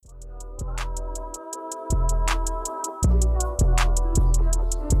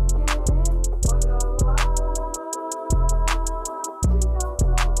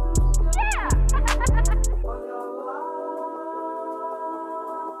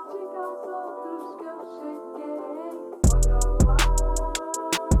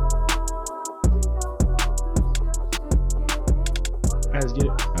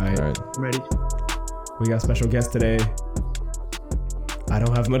I'm ready. We got a special guest today. I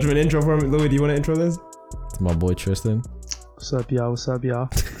don't have much of an intro for him. Louis, do you want to intro this? It's my boy Tristan. What's up, y'all? What's up, y'all?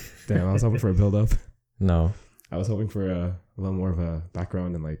 Damn, I was hoping for a build up. No. I was hoping for a little more of a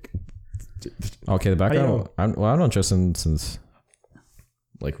background and like. Okay, the background. I've I've known Tristan since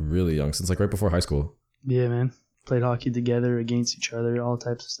like really young, since like right before high school. Yeah, man. Played hockey together against each other, all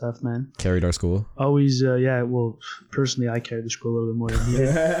types of stuff, man. Carried our school. Always, well, personally, I carried the school a little bit more than he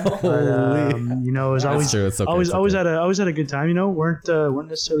did. But, you know, it was That's always, true. It's okay. always had a good time. You know, weren't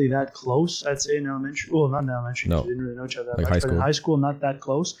necessarily that close. I'd say in elementary. Well, not in elementary. No. We didn't really know each other that Like much. high But in school. high school, not that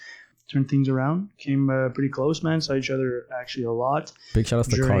close. Turned things around. Came pretty close, man. Saw each other actually a lot. Big shout outs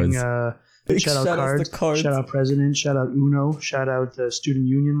to during, Cards. Shout out Cards. Shout out President. Shout out Uno. Shout out the Student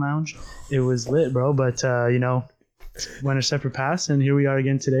Union Lounge. It was lit, bro. But you know, went our separate paths, and here we are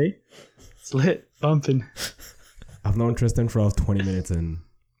again today. It's lit, bumping. I've known Tristan for all 20 minutes, and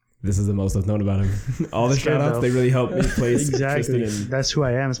this is the most I've known about him. All the That's good, shout outs, though. they really helped me place Exactly. Tristan in. That's who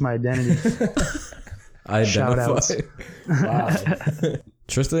I am. It's my identity. I shout outs. identify.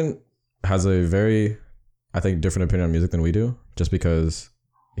 Tristan has a very, I think, different opinion on music than we do, just because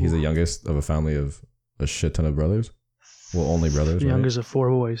he's the youngest of a family of a shit ton of brothers. Well, only brothers, The right? youngest of 4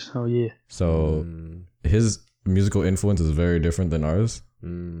 boys. Oh yeah. So his musical influence is very different than ours,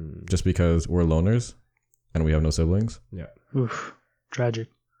 just because we're loners and we have no siblings. Yeah. Oof. Tragic.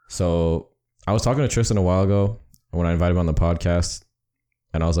 So I was talking to Tristan a while ago when I invited him on the podcast,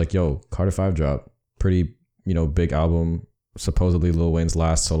 and I was like, yo, Carter 5 dropped. Pretty, big album. Supposedly Lil Wayne's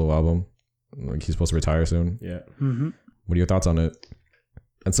last solo album. Like, he's supposed to retire soon. Yeah. Mm-hmm. What are your thoughts on it?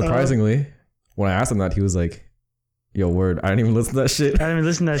 And surprisingly, when I asked him that, he was like, yo, word, I didn't even listen to that shit. I didn't even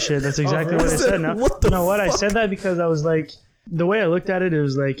listen to that shit. That's exactly what I said. Now, What the you know what? I fuck? said that because I was like, the way I looked at it, it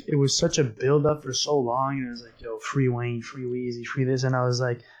was like, it was such a build up for so long. And it was like, yo, free Wayne, free Weezy, free this. And I was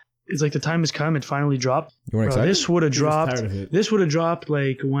like, it's like the time has come. It finally dropped. You weren't Bro, excited? this would have He was dropped. tired of it. This would have dropped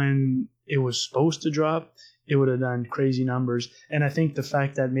like when it was supposed to drop. It would have done crazy numbers. And I think the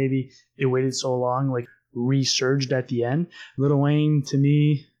fact that maybe it waited so long, like resurged at the end. Lil Wayne, to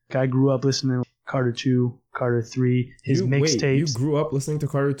me, I grew up listening to Carter 2, Carter 3, his You mixtapes. grew up listening to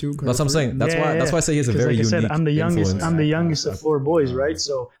Carter 2? That's what I'm saying. That's Yeah, why. yeah. That's why I say he has a 'Cause very like I unique said, I'm the youngest. influence. I'm the youngest of 4 boys, right?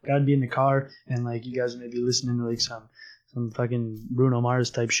 So I'd be in the car and like you guys may be listening to like some fucking Bruno Mars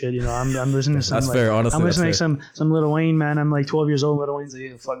type shit. You know, I'm listening to some. That's like, fair. Honestly, I'm that's listening fair. to some Lil Wayne, man. I'm like 12 years old. Lil Wayne's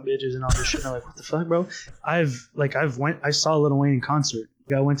like, fuck bitches and all this shit. And I'm like, what the fuck, bro? I saw Lil Wayne in concert.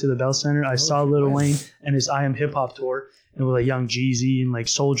 I went to the Bell Center. I saw Lil Wayne and his I Am Hip Hop tour, and with like Young Jeezy and like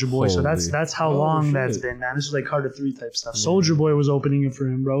Soldier Boy. So Holy. that's how Oh, long shit. that's been, man. This is like Carter 3 type stuff. Soldier Boy was opening it for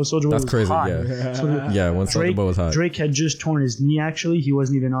him, bro. Soldier Boy That's was crazy. hot. Yeah. So Yeah. When Soulja Boy was hot. Drake had just torn his knee. Actually, he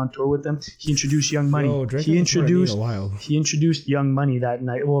wasn't even on tour with them. He introduced Young Money. Yo, Drake he hasn't toured in introduced a while. he introduced Young Money that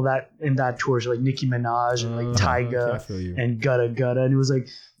night. Well, that in that tour, so like Nicki Minaj and like Okay, I Tyga feel you. and Gutta Gutta, and it was like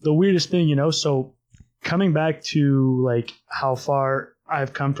the weirdest thing, you know. So coming back to like how far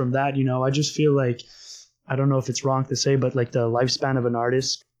I've come from that, you know, I just feel like, I don't know if it's wrong to say, but like the lifespan of an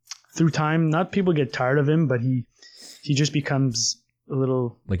artist through time, not people get tired of him, but he just becomes a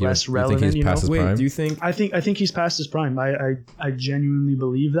little Like less you relevant. think he's You know, past his Wait, prime? do you think? I think he's past his prime. I genuinely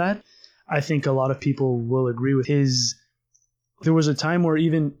believe that. I think a lot of people will agree with his. There was a time where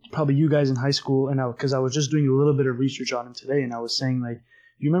even probably you guys in high school, and because I was just doing a little bit of research on him today, and I was saying like,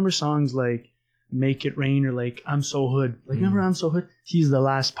 you remember songs like "Make It Rain" or like "I'm So Hood"? Like, remember "I'm So Hood"? He's the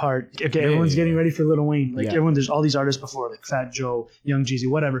last part. Okay, everyone's getting ready for Lil Wayne. Like everyone, there's all these artists before, like Fat Joe, Young Jeezy,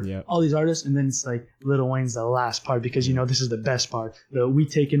 whatever. Yeah. All these artists, and then it's like Lil Wayne's the last part because you know this is the best part. We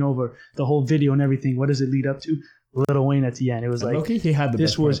taking over the whole video and everything. What does it lead up to? Lil Wayne at the end. It was like Okay, he had the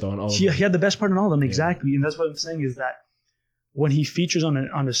this best was part on all of he them. had the best part in all of them, exactly. And that's what I'm saying is that when he features on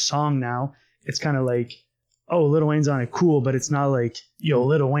a song now, it's kind of like, oh, Lil Wayne's on it, cool, but it's not like, yo,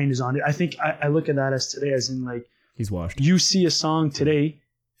 Lil Wayne is on it. I think I look at that as today as in like, He's washed. you see a song today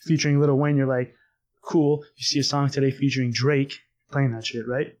featuring Lil Wayne, you're like, cool. You see a song today featuring Drake, playing that shit,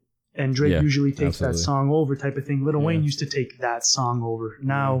 right? And Drake Yeah, usually takes absolutely. that song over type of thing. Lil Yeah. Wayne used to take that song over.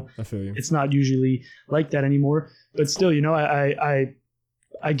 Now I feel you. it's not usually like that anymore. But still, you know,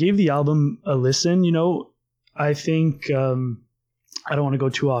 I gave the album a listen. You know, I think I don't want to go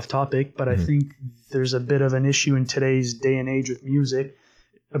too off topic, but I think there's a bit of an issue in today's day and age with music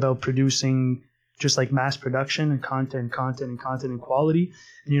about producing just like mass production and content and quality.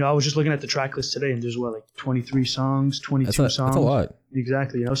 And, you know, I was just looking at the track list today, and there's what, like 23 songs, 22 songs. That's a lot.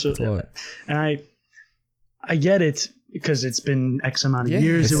 Exactly. You know, so That's a lot. and I get it because it's been X amount of Yeah.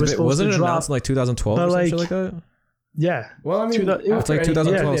 years. It was supposed Wasn't to it drop. announced in like 2012 But or some like- shit like that? Yeah. Well, I mean, It's like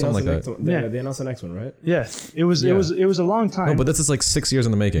 2012, something like that. Yeah. They announced the next one, right? Yeah. It was a long time. No, but this is like 6 years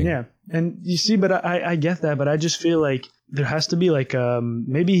in the making. Yeah. And you see, but I get that, but I just feel like there has to be like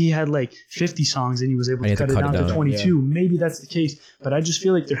maybe he had like 50 songs and he was able to cut it down to 22. Yeah. Maybe that's the case, but I just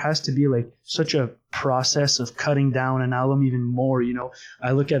feel like there has to be like such a process of cutting down an album even more. You know,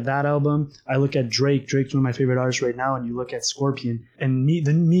 I look at that album, I look at Drake. Drake's one of my favorite artists right now, and you look at Scorpion and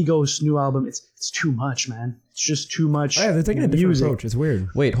the Migos new album. It's too much, man. It's just too much. Oh, yeah, they're taking a different approach. It's weird.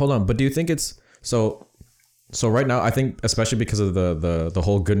 Wait, hold on. But do you think it's so? So right now, I think especially because of the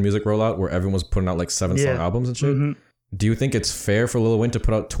whole good music rollout, where everyone's putting out like 7-song albums and shit. Mm-hmm. Do you think it's fair for Lil Wayne to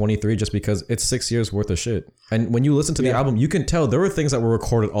put out 23 just because it's 6 years worth of shit? And when you listen to the album, you can tell there were things that were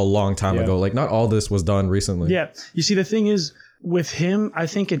recorded a long time ago. Like not all this was done recently. Yeah. You see, the thing is with him, I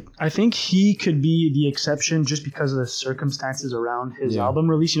think he could be the exception just because of the circumstances around his album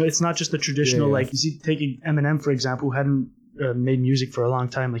release. You know, it's not just the traditional like you see, taking Eminem for example, who hadn't made music for a long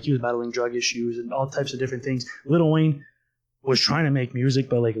time. Like he was battling drug issues and all types of different things. Lil Wayne was trying to make music,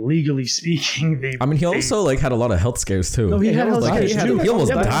 but like legally speaking, he also like had a lot of health scares too. No, he had health scares too. He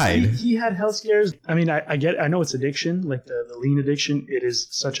almost died. He had health scares. I mean, I know it's addiction, like the lean addiction. It is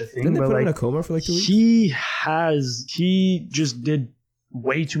such a thing. Didn't they but put like, him in a coma for like 2 weeks? He just did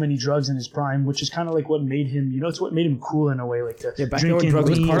way too many drugs in his prime, which is kind of like what made him, it's what made him cool in a way, like drinking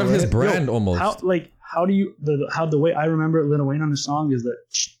drugs was part of his brand almost. How do you the way I remember Lil Wayne on the song is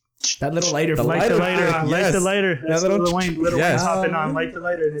that little lighter, light the lighter. That's Lil Wayne hopping on light the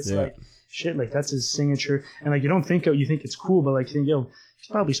lighter, and it's like shit, like that's his signature. And like you think it's cool, but like you think, he's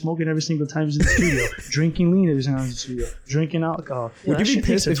probably smoking every single time he's in the studio, drinking lean every single time he's in the studio, drinking alcohol. Would you be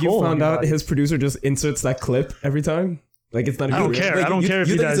pissed if you found out his producer just inserts that clip every time? Like it's not. I don't care. Like, I don't care if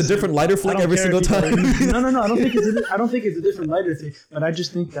you he think does. It's a different lighter flick every single time. No. I don't think it's a different lighter thing. But I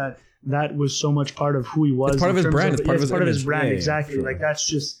just think that was so much part of who he was. It's part of his brand. It's part of his brand. Yeah, exactly. Sure. Like that's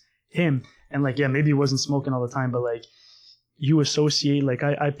just him. And like maybe he wasn't smoking all the time, but like you associate. Like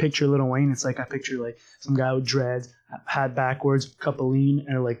I picture Lil Wayne. It's like I picture like some guy with dreads, hat backwards, cup of lean,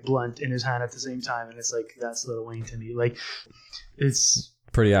 and like blunt in his hand at the same time, and it's like that's Lil Wayne to me. Like it's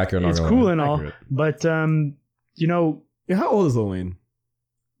pretty accurate. It's cool and all, but Yeah, how old is Lil Wayne?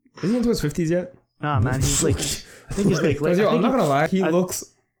 Is he into his 50s yet? Nah, man. He's like, I think he's like. I'm not gonna lie. He looks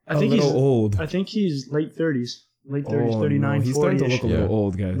a little old. I think he's late 30s. Late 30s, 39, no, he's 40. starting to look a little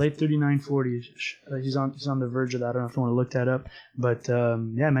old, guys. Late 39, 40. He's on the verge of that. I don't know if you want to look that up, but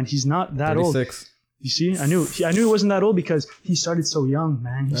yeah, man, he's not that 36. old. You see, I knew he wasn't that old because he started so young,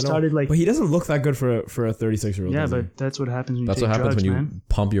 man. He started like, but he doesn't look that good for a 36-year-old. Yeah, but that's what happens when you that's take what happens drugs, when you man.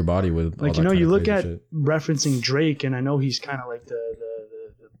 Pump your body with like all that you look at shit. Referencing Drake, and I know he's kind of like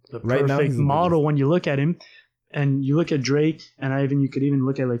the right perfect model when you look at him, and you look at Drake, and you could even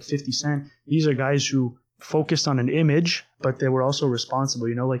look at like 50 Cent. These are guys who focused on an image, but they were also responsible.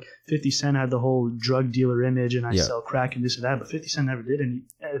 Like 50 Cent had the whole drug dealer image, and I sell crack and this and that, but 50 Cent never did any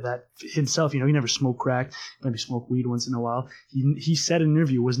that himself. He never smoked crack, maybe smoked weed once in a while. He said in an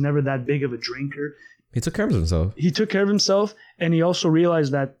interview was never that big of a drinker. He took care of himself. He took care of himself, and he also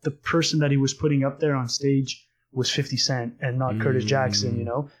realized that the person that he was putting up there on stage was 50 Cent and not Curtis Jackson,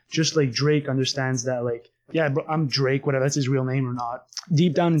 Just like Drake understands that, like, yeah, bro, I'm Drake, whatever, that's his real name or not.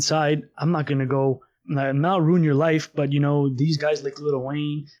 Deep down inside, I'm not going to go, not ruin your life, but, these guys like Lil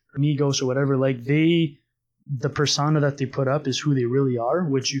Wayne, Migos or whatever, like the persona that they put up is who they really are,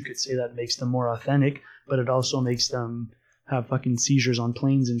 which you could say that makes them more authentic, but it also makes them have fucking seizures on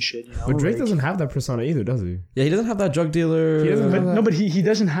planes and shit. But Drake doesn't have that persona either, does he? Yeah, he doesn't have that drug dealer. But he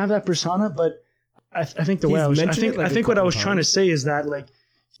doesn't have that persona, but I think the way I think what I was trying to say is that like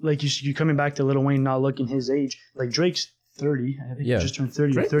you coming back to Lil Wayne not looking his age, like Drake's 30. I think he just turned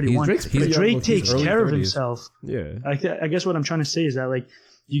 30 or 31. Drake takes care of himself. Yeah. I guess what I'm trying to say is that like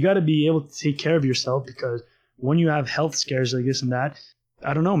you got to be able to take care of yourself, because when you have health scares like this and that,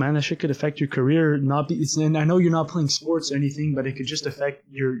 I don't know, man, that shit could affect your career. And I know you're not playing sports or anything, but it could just affect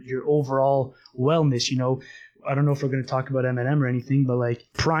your overall wellness. I don't know if we're going to talk about Eminem or anything, but like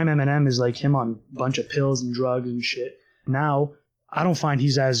prime Eminem is like him on a bunch of pills and drugs and shit. Now, I don't find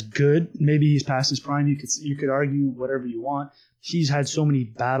he's as good. Maybe he's past his prime. You could argue whatever you want. He's had so many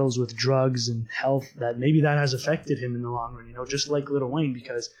battles with drugs and health that maybe that has affected him in the long run, just like Lil Wayne,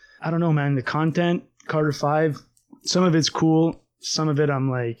 because I don't know, man, the content, Carter 5, some of it's cool. Some of it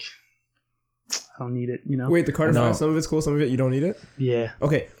I'm like, I don't need it, Wait, the Carter 5, some of it's cool, some of it you don't need it? Yeah.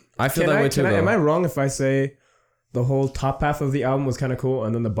 Okay. I feel that way too, though. Am I wrong if I say the whole top half of the album was kind of cool,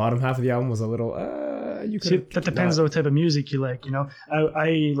 and then the bottom half of the album was a little, you could. See, that depends on what type of music you like,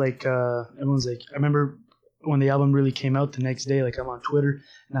 I like, everyone's like, I remember when the album really came out the next day, like I'm on Twitter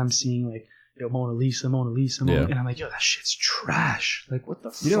and I'm seeing like yo, Mona Lisa, Yeah. and I'm like, yo, that shit's trash. Like, what the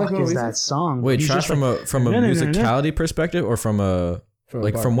You didn't like fuck Mona is Lisa? that song? Wait, He's trash just from like, a from a No, no, no, no. musicality perspective, or from a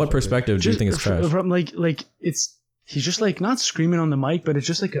from what perspective do you think it's trash? From like it's he's just like not screaming on the mic, but it's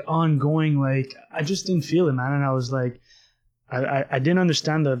just like an ongoing like I just didn't feel it, man, and I was like. I didn't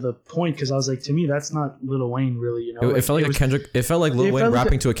understand the point because I was like, to me, that's not Lil Wayne, really. You know, It felt like a Kendrick. It felt like Lil it Wayne felt like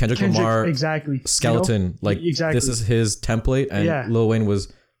rapping to a Kendrick Lamar exactly skeleton. You know? Like exactly. this is his template, and Yeah. Lil Wayne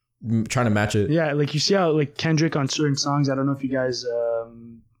was trying to match it. Yeah, like you see how like Kendrick on certain songs. I don't know if you guys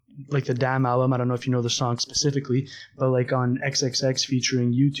like the Damn album. I don't know if you know the song specifically, but like on XXX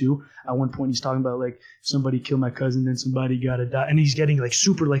featuring U2, at one point he's talking about like somebody killed my cousin, then somebody gotta die, and he's getting like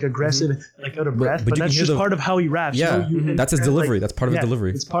super like aggressive, like out of breath. but But you that's can hear just the- part of how he raps. Yeah, you know? that's his And, delivery. like, That's part of his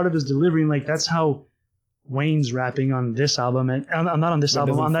delivery. It's part of his delivery, and like that's how Wayne's rapping on this album, and I'm not on this That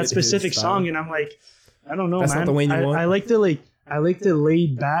album, doesn't on that fit his specific style. song, and I'm like, I don't know, That's man. not the Wayne you want? I like the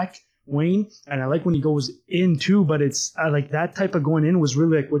laid back Wayne, and I like when he goes in too, but it's I like that type of going in was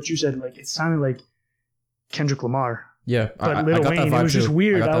really like what you said, like it sounded like Kendrick Lamar. Yeah, But I Lil got Wayne, that vibe it was just too.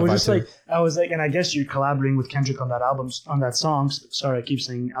 weird. got I that was vibe just too. like, I was like, and I guess you're collaborating with Kendrick on that album, on that song. Sorry, I keep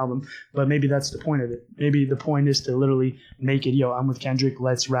saying album, but maybe that's the point of it. Maybe the point is to literally make it, yo, I'm with Kendrick,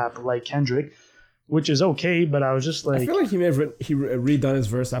 let's rap like Kendrick, which is okay. But I was just I like, feel like he may have redone his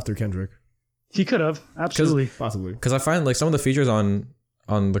verse after Kendrick, he could have absolutely. possibly. Because I find like some of the features on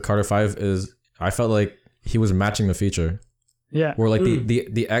the Carter 5 is I felt like he was matching the feature. Yeah. Or like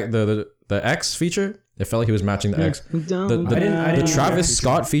the X feature, it felt like he was matching the X. I didn't- The Travis feature.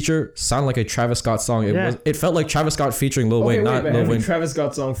 Scott feature sounded like a Travis Scott song. Yeah. It felt like Travis Scott featuring Lil Wayne, not but Lil every Wayne. Travis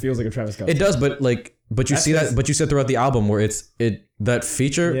Scott song feels like a Travis Scott It song. does, but you That's see his- that, but you said throughout the album where that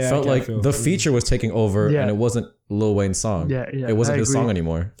feature Yeah, I felt can't like feel the it. feature was taking over, Yeah. and it wasn't Lil Wayne's song. Yeah, It wasn't I his agree. song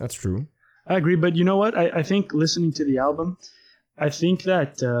anymore. That's true. I agree, but you know what? I think listening to the album, I think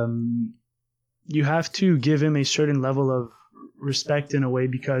that you have to give him a certain level of respect in a way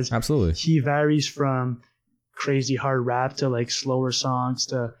because Absolutely. he varies from crazy hard rap to like slower songs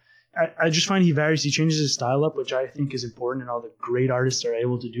to. I just find he varies. He changes his style up, which I think is important, and all the great artists are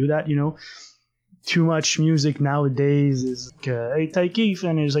able to do that. You know, too much music nowadays is like, hey Tykeef,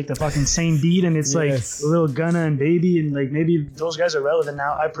 and it's like the fucking same beat, and it's Yes. like Lil Gunna and Baby, and like maybe those guys are relevant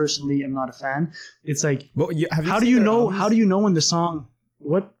now. I personally am not a fan. It's like But how do you know? How do you know when the song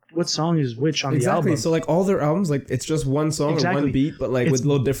what song is which on the Exactly. album? So like all their albums, like it's just one song or Exactly. one beat, but like It's- with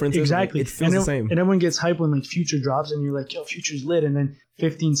little differences. Exactly. Like, it feels the same. And everyone gets hyped when like Future drops, and you're like, yo, Future's lit, and then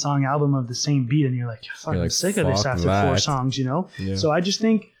 15 song album of the same beat, and you're like, fuck, You're I'm like, sick of this fuck after 4 that. songs, you know? Yeah. So I just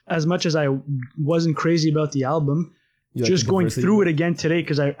think, as much as I wasn't crazy about the album, You like just the going diversity? through it again today,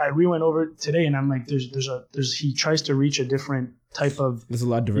 because I re-went over it today, and I'm like, there's he tries to reach a different type of There's a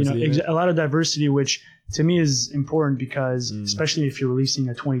lot of you know, diversity. in it. a lot of diversity, which to me is important because especially if you're releasing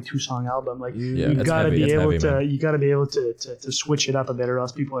a 22 song album, like Yeah, you it's gotta heavy, be it's able heavy, to man. you gotta be able to switch it up a bit, or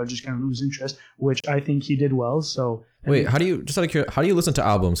else people are just gonna lose interest, which I think he did well. So Wait, how do you just out of curiosity, how do you listen to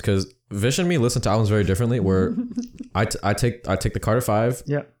albums? Because Vish and me listen to albums very differently. Where I take the Carter 5,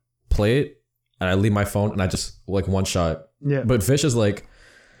 yeah, play it, and I leave my phone, and I just like one shot. yeah, But Vish is like,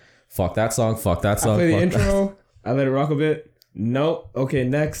 fuck that song, fuck that I song. play the fuck that. intro. I let it rock a bit. Nope. Okay,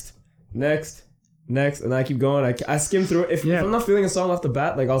 next, and I keep going. I skim through it. If I'm not feeling a song off the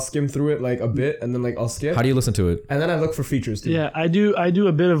bat, like I'll skim through it like a bit, and then like I'll skip. How do you listen to it? And then I look for features too. yeah. I do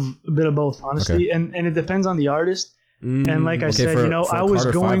a bit of both, honestly, and it depends on the artist. And like I Okay, said, for- you know, for I was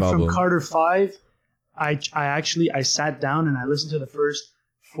Carter going 5 from album. Carter 5. I actually sat down and I listened to the first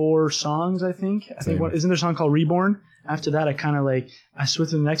 4 songs. I think Same. what isn't there a song called Reborn? After that, I kind of like I switched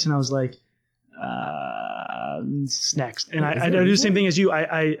to the next, and I was like, it's next. And I do the same thing as you.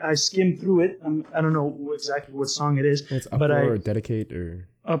 I skimmed through it. I don't know exactly what song it is. It's But uproar I- or dedicate or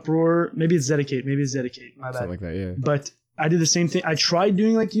Uproar. Maybe it's Dedicate. My bad. something like that. Yeah. But I did the same thing. I tried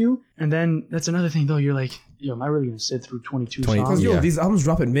doing like you, and then that's another thing though. You're like, yo, am I really gonna sit through 22 20 songs? Because yo, Yeah. these albums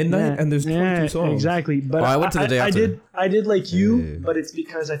drop at midnight, and there's 22 songs. Exactly. But Oh, I went to the day after. I did like you, Yeah. but it's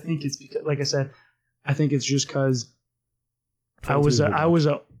because like I said, I think it's just because I 22 was is good. I was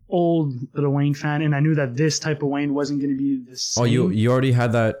a old Lil Wayne fan, and I knew that this type of Wayne wasn't going to be the same. Oh, you already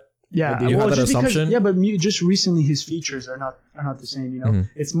had that. Yeah, you had that just because- assumption? yeah, but just recently his features are not the same. You know, Mhm.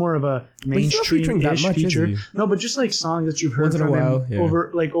 it's more of a But he's not featuring that mainstream-ish much, is feature. he? No, but just like songs that you've heard Once in a from while, him yeah.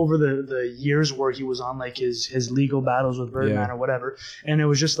 over the years where he was on like his legal battles with Birdman Yeah. or whatever, and it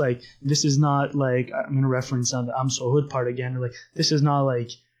was just like this is not like I'm gonna reference on the I'm So Hood part again. Like this is not like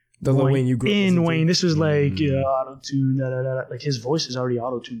The Lil Wayne you grew up listening in to. Wayne. This was like auto tune, like his voice is already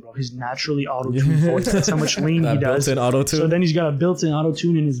auto tune, bro. His naturally auto tune Yeah. voice. That's how much lean he That does. built-in auto So tune. then he's got a built-in auto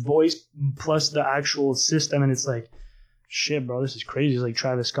tune in his voice plus the actual system, and it's like, shit, bro, this is crazy. It's like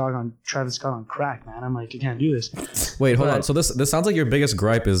Travis Scott on crack, man. I'm like, I can't do this. Wait, hold on. So this sounds like your biggest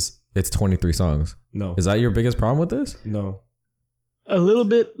gripe is it's 23 songs. No. Is that your biggest problem with this? No. A little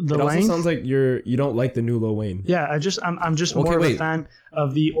bit the It length. also sounds like you don't like the new Lil Wayne. Yeah, I'm just more of a fan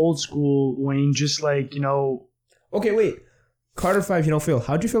of the old school Wayne. Just like, you know. Okay, wait. Carter 5, you don't feel.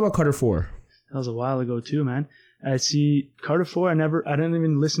 How'd you feel about Carter 4? That was a while ago too, man. I see Carter 4. I didn't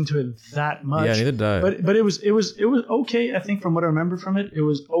even listen to it that much. Yeah, neither did I. But it was okay. I think from what I remember from it, it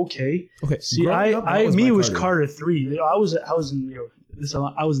was okay. Okay. See, it was Carter 3. I was in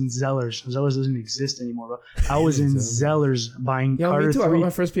I was in Zellers. Zellers doesn't exist anymore, bro. I was in Zellers buying Carter me too. 3. I bought my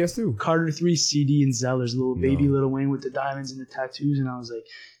first PS2. Carter 3 CD in Zellers, little baby Lil Wayne with the diamonds and the tattoos, and I was like,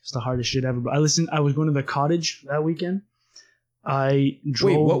 it's the hardest shit ever. But I was going to the Cottage that weekend. I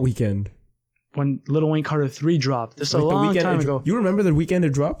drove. Wait, what weekend? When Lil Wayne Carter 3 dropped. This is a long time ago. You remember the weekend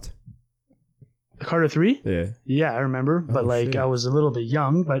it dropped? Carter 3? Yeah. Yeah, I remember. But shit. I was a little bit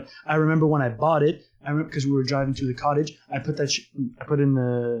young. But I remember when I bought it. I remember because we were driving to the Cottage. I put in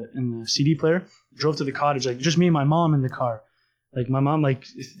the CD player. Drove to the Cottage, like just me and my mom in the car. Like my mom, like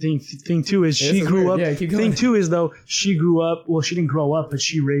thing two is she grew up. Yeah, thing two is though she grew up. Well, she didn't grow up, but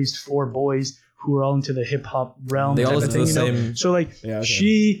she raised 4 boys who were all into the hip hop realm. They all listen to the same. So like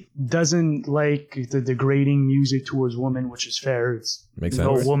she doesn't like the degrading music towards women, which is fair. It's Makes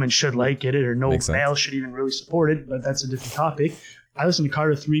no sense. woman should like it, or no male should even really support it. But that's a different topic. I listened to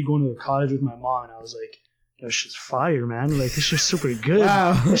Carter 3 going to the Cottage with my mom, and I was like, this shit's fire, man. Like, this shit's super good.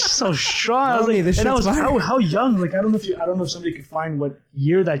 Wow. This is so strong. I was like, this and I was fire. how young? Like, I don't know if somebody could find what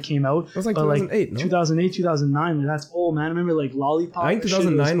year that came out. It was like 2008, no? 2008, 2009. Like, that's old, man. I remember like Lollipop. I think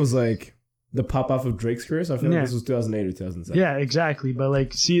 2009 was like the pop off of Drake's career. So I feel like this was 2008 or 2007. Yeah, exactly. But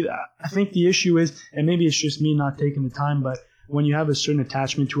like, see, I think the issue is, and maybe it's just me not taking the time, but when you have a certain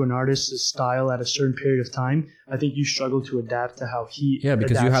attachment to an artist's style at a certain period of time, I think you struggle to adapt to how he because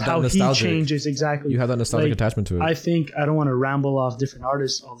adapts, you have that how nostalgic. he changes. Exactly. You have that nostalgic attachment to it. I think I don't want to ramble off different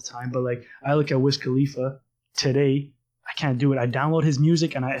artists all the time, but like I look at Wiz Khalifa today, I can't do it. I download his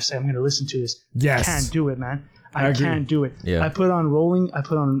music and I say I'm going to listen to this. Yes. I can't do it, man. I can't do it. Yeah. I put on Rolling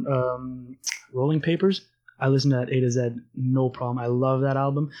Papers. I listen to that A to Z, no problem. I love that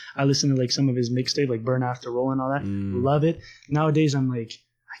album. I listen to like some of his mixtape, like Burn After Roll and all that. Love it. Nowadays, I'm like,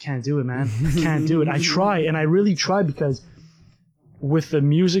 I can't do it, man. I can't do it. I try, and I really try because with the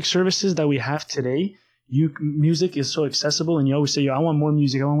music services that we have today, music is so accessible, and you always say, I want more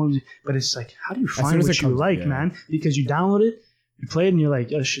music, but it's like, how do you find what you like, man? Because you download it, you play it, and you're like,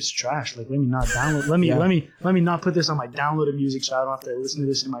 oh, this shit's trash. Like, let me not download. Let me not put this on my downloaded music, so I don't have to listen to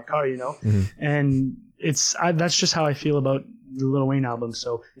this in my car, you know. And that's just how I feel about the Lil Wayne album.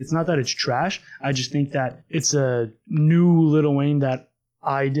 So it's not that it's trash. I just think that it's a new Lil Wayne that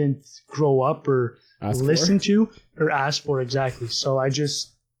I didn't grow up or listen to or ask for exactly. So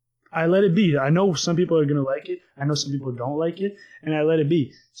I let it be. I know some people are gonna like it. I know some people don't like it, and I let it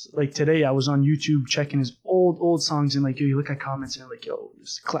be. Like today, I was on YouTube checking his old songs, and like you look at comments and like, yo,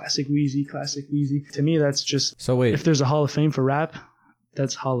 this is classic Weezy. To me, that's just. So wait, if there's a Hall of Fame for rap,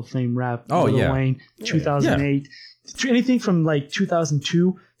 that's Hall of Fame rap. Oh, Lil yeah. Wayne, 2008. Anything from like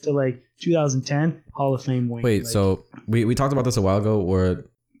 2002 to like 2010, Hall of Fame Wayne. Wait, so we talked about this a while ago where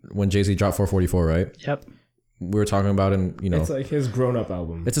when Jay-Z dropped 444, right? Yep. We were talking about him, you know. It's like his grown-up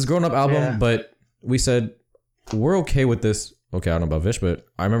album. It's his grown-up album, but we said, we're okay with this. Okay, I don't know about Vish, but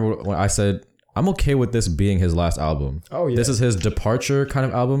I remember when I said, I'm okay with this being his last album. Oh, yeah. This is his departure kind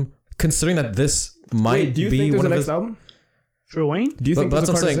of album, considering that this might do you be think one of next his album? For Wayne? Do you think that's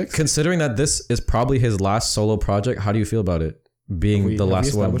what I'm saying. 6? Considering that this is probably his last solo project, how do you feel about it being the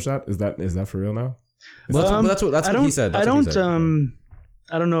last one? That? Is that for real now? Well, that's what he said.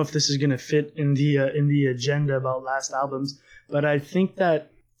 I don't know if this is gonna fit in the agenda about last albums, but I think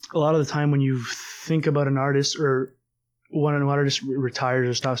that a lot of the time when you think about an artist or when an artist retires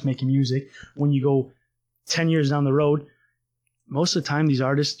or stops making music, when you go 10 years down the road, most of the time these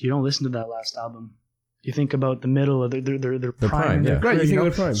artists, you don't listen to that last album. You think about the middle of their prime. Yeah. Right, you think of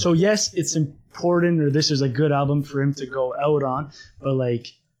their prime. So yes, it's important, or this is a good album for him to go out on, but like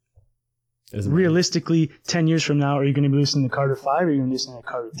realistically, 10 years from now, are you going to be listening to Carter 5 or are you going to be listening to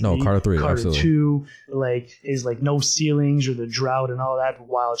Carter 3? No, Carter 3, Carter absolutely. 2, like his like No Ceilings or The Drought and all that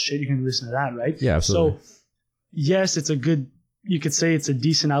wild shit. You're going to listen to that, right? Yeah, absolutely. So yes, it's a good, you could say it's a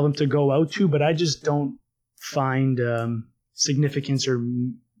decent album to go out to, but I just don't find significance or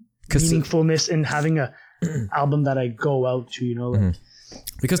meaningfulness in having a album that I go out to, you know? Like,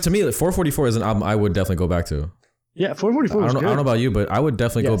 because to me, 444 is an album I would definitely go back to. yeah, 444 was good. I don't know about you, but I would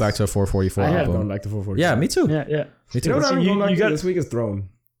definitely go back to a 444 I'm album. going back to 444. Yeah, me too. Yeah. Me too. You know what I'm going back to got- this week is Throne.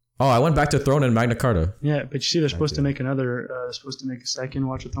 Oh, I went back to Throne and Magna Carta. Yeah, but you see, they're supposed to make another. Supposed to make a second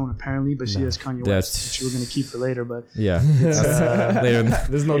Watch the Throne apparently, but see, that's Kanye West, which we're gonna keep for later. But Yeah. Later,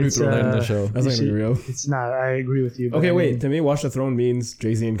 there's no new it's, throne later in the uh, show. That's not gonna be real. it's not. I agree with you. But Okay, I wait. mean, To me, Watch the Throne means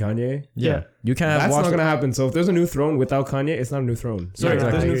Jay-Z and Kanye. Yeah. You can't have That's watched not gonna happen. So if there's a new throne without Kanye, it's not a new throne. Sorry,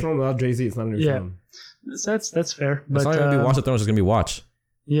 exactly. if there's a new throne without Jay-Z, it's not a new Yeah. throne. that's fair. But It's not gonna be Watch the Throne. It's just gonna be Watch.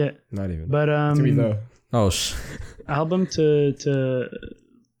 yeah, Not even. but It's gonna be the. Oh, album to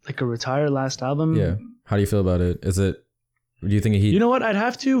like a retire last album. yeah. How do you feel about it? Is it? Do you think he? You know what? I'd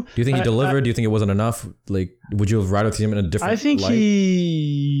have to. Do you think he delivered? Do you think it wasn't enough? Like, would you have rather seen him in a different? I think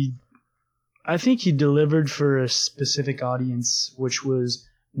light? I think he delivered for a specific audience, which was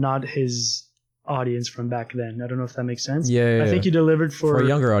not his audience from back then. I don't know if that makes sense. Yeah. I think he delivered for a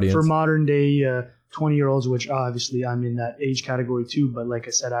younger audience. for modern day 20-year-olds, which obviously I'm in that age category too. But like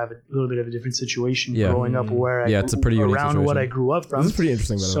I said, I have a little bit of a different situation Yeah. growing up where Yeah, it's a pretty unique around what situation. I grew up from. This is pretty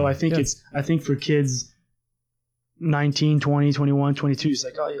interesting. By the So way. I think Yeah. I think for kids 19, 20, 21, 22, it's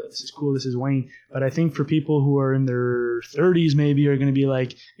like, oh, yeah, this is cool, this is Wayne. But I think for people who are in their 30s maybe are going to be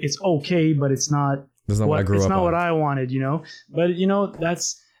like, it's okay, but it's not That's not what I grew it's up not on. what I wanted, you know? But, you know,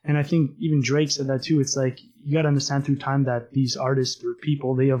 that's, and I think even Drake said that too. It's like, you got to understand through time that these artists or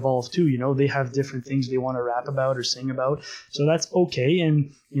people, they evolve too, you know? They have different things they want to rap about or sing about. So that's okay.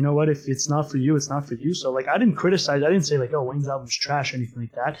 And you know what? If it's not for you, it's not for you. So like, I didn't criticize, I didn't say like, oh, Wayne's album's trash or anything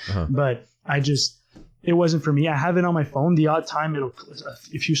like that. Uh-huh. But it wasn't for me. I have it on my phone. The odd time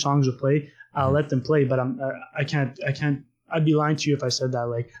a few songs will play. I'll let them play, but I can't. I'd be lying to you if I said that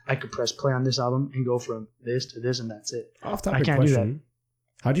like I could press play on this album and go from this to this and that's it. Off-topic I can't do question.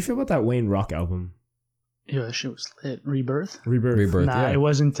 How do you feel about that Wayne Rock album? Yeah, that shit was lit. Rebirth. Rebirth. Nah, yeah. it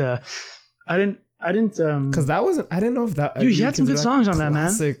wasn't. I didn't. Because that wasn't. I didn't know if that. Dude, he had some good songs on that, man.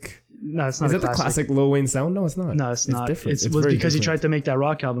 Classic. No, it's not. Is a it the classic Lil Wayne sound? No, it's not. No, it's not. Different. It was very because he different. tried to make that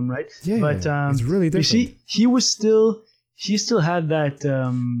rock album, right? Yeah, but it's really different. You see, he still had that.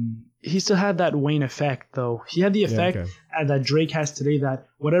 He still had that Wayne effect, though. He had the effect that Drake has today. That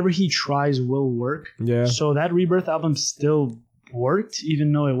whatever he tries will work. Yeah. So that Rebirth album still worked,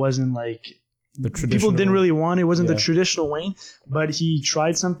 even though it wasn't like The people traditional. didn't really want it. It wasn't Yeah. the traditional Wayne, but he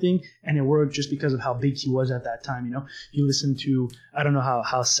tried something and it worked just because of how big he was at that time. You know, you listen to, I don't know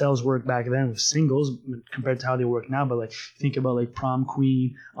how sales worked back then with singles compared to how they work now, but like think about like Prom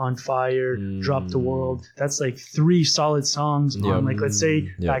Queen, On Fire, Drop the World. That's like 3 solid songs on like, let's say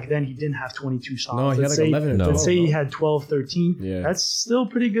back then he didn't have 22 songs. No, he had let's like say, 11 or No. 12. Let's say he had 12, 13. Yeah. That's still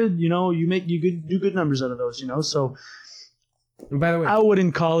pretty good. You know, you do good numbers out of those, you know? So And by the way, I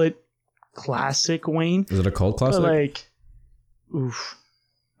wouldn't call it classic Wayne. Is it a cult classic? But like, oof,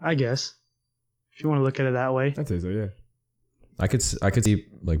 I guess if you want to look at it that way. I'd say so. Yeah. I could see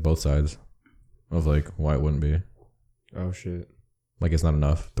like both sides of like why it wouldn't be. Oh shit. Like it's not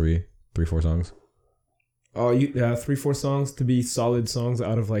enough. 4 songs. Oh, 3-4 songs to be solid songs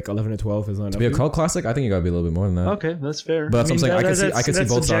out of like 11 or 12 is not enough. To be a cult classic, I think you gotta be a little bit more than that. Okay, that's fair. But that's what I'm saying. I could see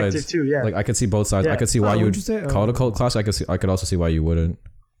both subjective sides. too. Yeah. Like I could see both sides. Yeah. I could see why you would would you say? call it a cult classic. I could also see why you wouldn't.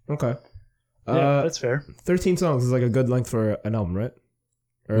 Okay. Yeah, that's fair. 13 songs is like a good length for an album, right?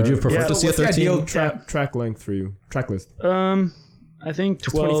 Would you have preferred Yeah. to see a What's the 13? ideal track length for you? Track list. I think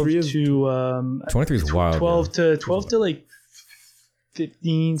 12 23 is- to 23 is wild. 12 to like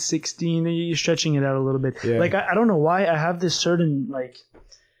 15, 16. You're stretching it out a little bit. Yeah. Like I don't know why I have this certain like.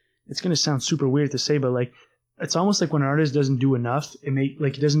 It's gonna sound super weird to say, but like. It's almost like when an artist doesn't do enough,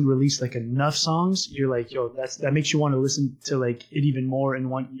 it doesn't release like enough songs. You're like, yo, that makes you want to listen to like it even more and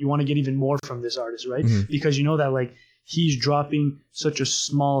you want to get even more from this artist, right? Mhm. Because you know that like he's dropping such a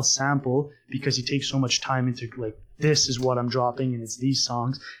small sample because he takes so much time into like this is what I'm dropping and it's these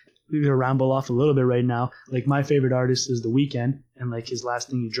songs. We're gonna ramble off a little bit right now. Like my favorite artist is The Weeknd, and like his last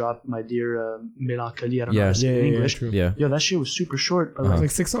thing he dropped, My Dear Melancholy. I don't know how to say it in English. true. Yeah. Yo, that shit was super short, but Uh-huh. It's like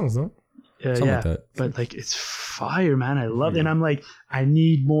 6 songs, no? Something yeah, like that. but like it's fire, man. I love it. And I'm like, I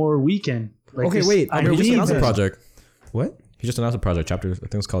need more Weekend. Like, Okay, wait, I He just need announced a this. project. What? He just announced a project. Chapter. I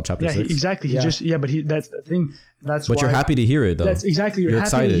think it's called Chapter Yeah, 6. exactly. But that's the thing. That's But why. you're happy to hear it though. That's exactly. You're happy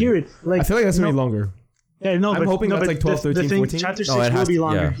excited. to hear it. Like I feel like that's you gonna be know- longer. Yeah, no, I'm but hoping no, that's but like 12, the 13, thing, 14. Chapter 6 No, it will has be to-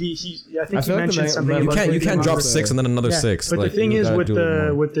 longer. yeah. I think I he feel like the mentioned night- something you about you it can't being drop longer. 6 and then another Yeah, 6. But like, the thing you is gotta with do a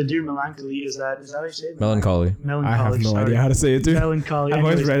little more. the Dear Melancholy is that how you say it? Melancholy. Melancholy. I have no sorry. idea how to say it, dude. Melancholy. I've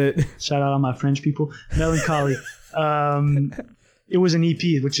always Anyways, read it. Shout out on my French people. Melancholy. It was an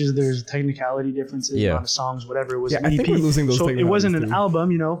EP, which is there's technicality differences Yeah. on the songs, whatever. It was Yeah, an I EP. think we're losing those so it wasn't an technicalities, too.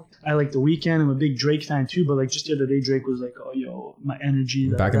 album, you know. I like The Weeknd. I'm a big Drake fan too, but like just the other day, Drake was like, "Oh, yo, my energy."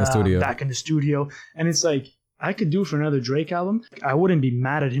 Back in the studio. Back in the studio, and it's like I could do for another Drake album. I wouldn't be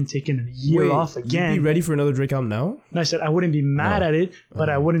mad at him taking a year off again. You'd be ready for another Drake album now? And I said I wouldn't be mad at it, but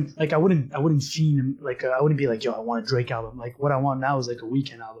I wouldn't fiend him. Like I wouldn't be like, yo, I want a Drake album. Like what I want now is like a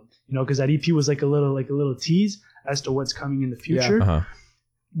Weeknd album, you know, because that EP was like a little tease as to what's coming in the future. Yeah. Uh-huh.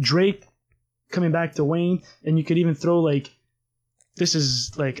 Drake coming back to Wayne, and you could even throw like, this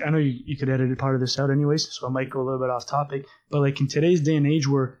is like, I know you could edit part of this out anyways, so I might go a little bit off topic, but like in today's day and age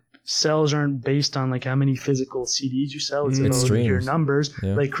where sales aren't based on like how many physical CDs you sell, it's about streams. your numbers.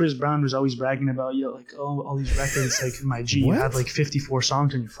 Yeah. Like Chris Brown was always bragging about, yo, like, oh, all these records, like my G, you have like 54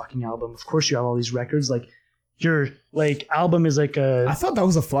 songs on your fucking album. Of course you have all these records. Like your like album is like I thought that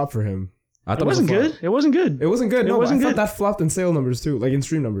was a flop for him. I thought it wasn't good. It wasn't good. It wasn't good. It No, wasn't I good. thought that flopped in sale numbers too, like in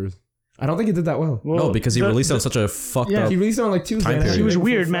stream numbers. I don't think he did that well. No, because he released it on such a fucked up. He released it on like Tuesday. Time period. He was Before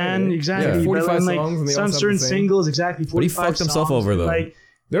weird, Friday. man. Exactly. Yeah. 45 But then, like, songs and they all some sound certain the same. singles, exactly. But he 45 fucked himself songs, over, though. Like,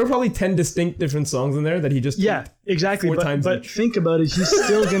 There were probably 10 distinct different songs in there that he just yeah, exactly. 4 times But each. think about it. He's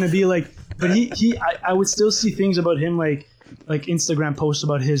still gonna be like. But I would still see things about him like Instagram posts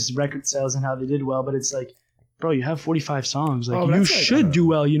about his record sales and how they did well. But it's like, bro, you have 45 songs. Like you should do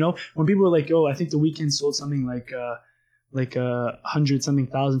well. You know, when people are like, oh, I think The Weeknd sold something like 100-something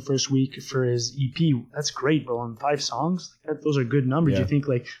thousand first week for his EP. That's great, bro. On 5 songs, those are good numbers. Yeah. You think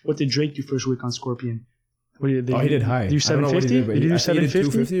like, what did Drake do first week on Scorpion? What did he did high. Did you 750? Did he do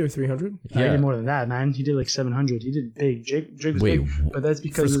 750? 250 or 300? He did more than that, man. He did like 700. He did big. Drake was Wait, big, but that's For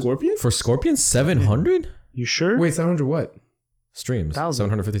because Scorpion? For Scorpion, 700 you sure? Wait, 700 what? streams.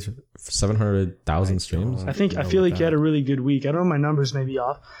 1,000. 700,000 streams. I feel like he had a really good week. I don't know, my numbers may be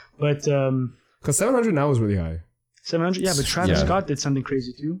off, but Because 700 now is really high. 700. Yeah, but Travis Yeah. Scott did something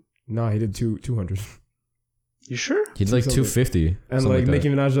crazy too. No, he did 200. You sure? He did like Something. 250. And like Nicki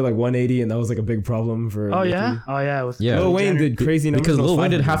Minaj did like 180, and that was like a big problem for. Oh Nicki. yeah. Oh yeah. With Yeah. Lil Wayne did crazy numbers. Because and it was Lil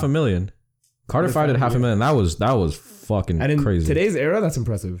Wayne did 500. $500,000. Carter 5 did $500,000. That was fucking And in crazy. today's era, that's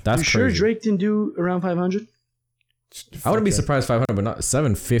impressive. That's You sure crazy. Drake didn't do around 500 I wouldn't be surprised 500, but not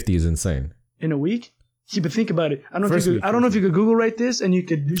 750 is insane. in a week? See, but think about it. I don't know First if you week, could, I don't know if you could Google write this and you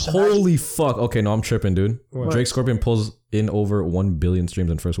could do some. Holy fuck. Okay, no, I'm tripping, dude. What? Drake Scorpion pulls in over 1 billion streams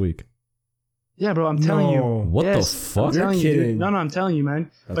in first week. Yeah, bro. I'm telling you. No. What Yes, the fuck? I'm telling you, kidding. dude. No, I'm telling you,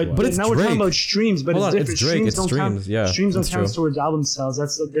 man. That's But, wild. But it's now we're talking Drake. about streams, but Hold on, it's different. it's Drake, Streams it's don't count. streams, yeah, Streams don't that's count true. towards album sales.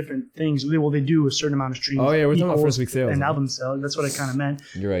 That's different things. Well, they do a certain amount of streams. Oh, yeah, we're talking about equals first week sales, and right? album sales. That's what I kind of meant.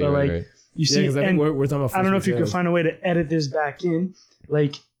 You're right, But, you're like, right. You Yeah, see, because I think and we're talking about. I don't know if first you week could sales. find a way to edit this back in.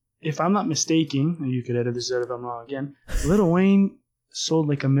 Like, if I'm not mistaken, and you could edit this out if I'm wrong again. Lil Wayne sold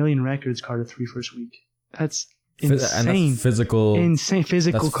like 1 million records Carter 3 first week. That's And insane. that's physical. Insane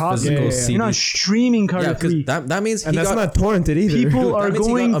physical That's copies. physical Yeah. CD. You're not streaming Carter Yeah, because 3. that means And he that's got, not torrented either. People are that means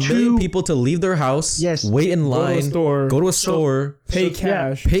he going got a million to people to leave their house, Yes. wait in Go to a line, store, go to a store, pay So, yeah.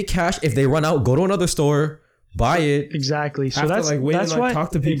 cash. pay cash. If they run out, go to another store, buy it. Exactly. So Have to, that's like, wait that's and, like, why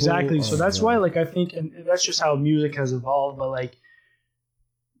talk to people. exactly. Oh, So that's God. why like I think, and that's just how music has evolved. But like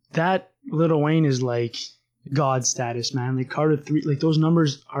that Lil Wayne is like God status, man. Like Carter 3, like those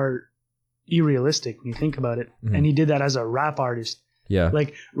numbers are irrealistic when you think about it. Mhm. And he did that as a rap artist. Yeah.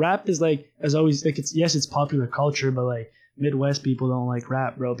 Like rap is like, as always, like it's popular culture, but like Midwest people don't like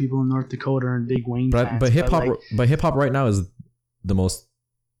rap, bro. People in North Dakota are big Wayne fans. But hip hop, like, but hip hop right now is the most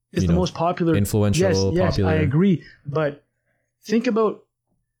it's you the know, most popular, influential, yes, popular. I agree. But think about,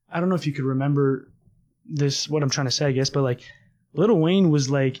 I don't know if you could remember this, what I'm trying to say, I guess, but like Lil Wayne was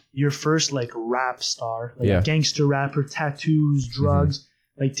like your first like rap star, like Yeah. gangster rapper, tattoos, drugs,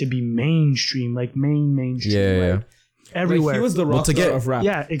 like to be mainstream, like mainstream, Yeah, like, everywhere. Like, he was the Well, rock to star get- of rap.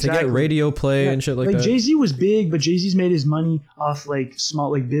 yeah, To exactly. get radio play Yeah. and shit like that. Jay-Z was big, but Jay-Z's made his money off like small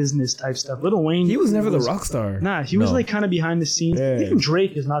like business type stuff. Lil Wayne, He was never the rock star. Nah, he was No. like kind of behind the scenes. Yeah. Even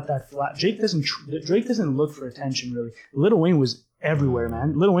Drake is not that flat. Drake doesn't look for attention really. Lil Wayne was everywhere,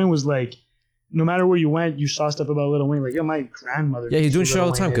 man. Lil Wayne was like, no matter where you went, you saw stuff about Lil Wayne. Like, yo, my grandmother. Yeah, he's knows doing who shit all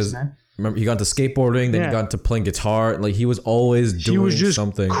Lil the time Wayne is, because man. remember he got into skateboarding, then Yeah. he got into playing guitar. Like he was always doing He was just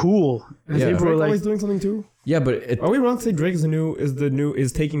something. cool. And Yeah. people Drake were like, always doing something too. Yeah, but it, Are we wrong to say Drake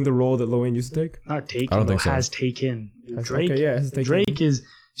is taking the role that Lil Wayne used to take? not taking, I don't but think so. has taken. Drake, Okay, yeah, has taken. Drake is.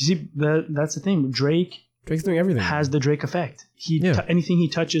 You see, that's the thing. Drake Drake's doing everything. has the Drake effect. Yeah. Anything he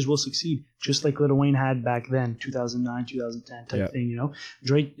touches will succeed, just like Lil Wayne had back then, 2009, 2010 type Yeah. thing. You know,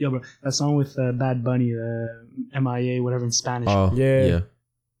 Drake. Yeah, bro, that song with Bad Bunny, MIA, whatever in Spanish. oh Yeah. yeah,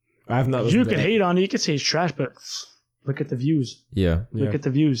 I have not. you listened to could that. hate on it. You could say it's trash, but look at the views. yeah. Yeah. Look at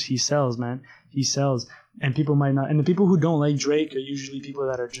the views. He sells, man. He sells, and people might not. And the people who don't like Drake are usually people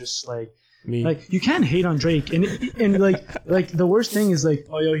that are just like. Me. Like you can't hate on Drake, and like the worst thing is like,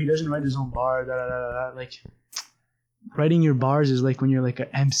 oh yo, he doesn't write his own bar, da da da da. Like, writing your bars is like when you're like an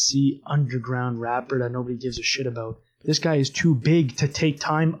MC underground rapper that nobody gives a shit about. This guy is too big to take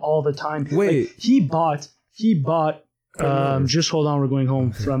time all the time. Wait. Like, he bought just hold on, we're going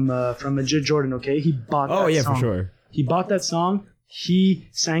home from Majid Jordan, okay? He bought that song. Oh yeah, for sure. He bought that song, he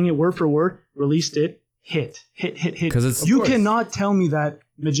sang it word for word, released it, hit. 'Cause it's- You Of course. cannot tell me that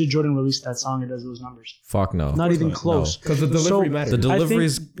Majid Jordan released that song and does those numbers. Fuck no. Not even not. close. Because the delivery matters. The delivery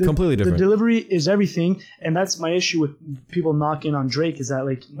is completely different. The delivery is everything, and that's my issue with people knocking on Drake is that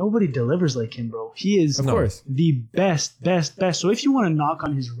like nobody delivers like him, bro. He is of course. the best. So if you want to knock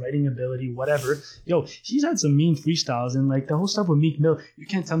on his writing ability, whatever, he's had some mean freestyles and like the whole stuff with Meek Mill. You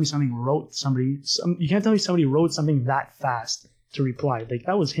can't tell me you can't tell me somebody wrote something that fast to reply. Like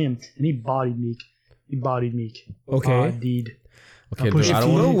that was him, and he bodied Meek. Okay. Bodied. Okay, Push dude, it I to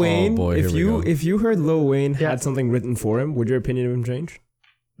don't Lil want. Wayne, Oh boy, if here we go. you heard Lil Wayne Yeah. had something written for him, would your opinion of him change?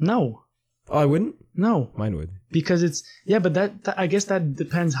 No, Oh, I wouldn't. Mine would. because it's but that I guess that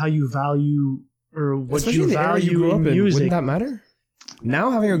depends how you value or what Especially you in the era you value grew up in in. music. Wouldn't that matter?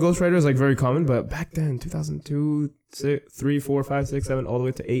 Now having a ghostwriter is like very common, but back then, 2002, 3, 4, 5, 6, 7, all the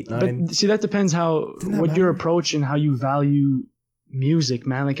way to 8, 9. But see, that depends Didn't that what your matter? approach and how you value music,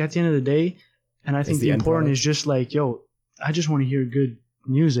 man. Like at the end of the day, and I think the the end important product. is just like, I just want to hear good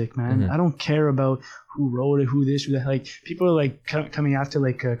music, man. Mhm. I don't care about who wrote it, who this, who that. Like people are like coming after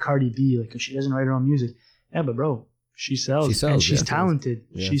like Cardi B, like she doesn't write her own music. Yeah, but bro, she sells, She sells, and she's yeah. talented.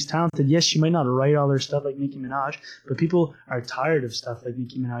 Yeah. She's talented. Yes, she might not write all her stuff like Nicki Minaj, but people are tired of stuff like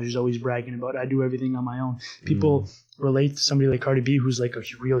Nicki Minaj is always bragging about. I do everything on my own. People relate to somebody like Cardi B, who's like a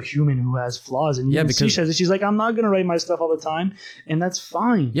real human who has flaws, and Yeah, even she because- says it. She's like, I'm not gonna write my stuff all the time, and that's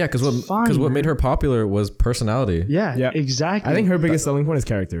fine. Yeah, because It's fine, what man. made her popular was personality. Yeah, Yeah. exactly. I think her biggest selling point is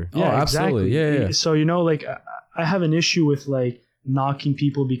character. Oh, absolutely. Yeah. So like I have an issue with like knocking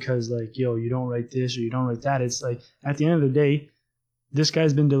people because like you don't write this or you don't write that. It's like at the end of the day, this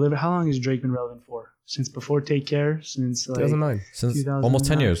guy's been delivered. How long has Drake been relevant for? Since before Take Care? Since like 2009. Since 2009. almost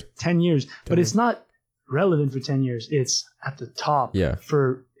 10 years. 10 years. But it's not relevant for 10 years. It's at the top Yeah.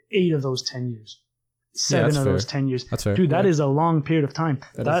 for 8 of those 10 years. 7 that's of fair. those 10 years. That's fair. Dude, that Yeah. is a long period of time.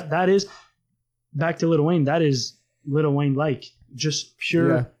 That is back to Lil Wayne. That is Lil Wayne like just pure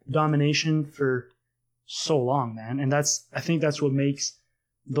Yeah. domination for so long, man. And I think that's what makes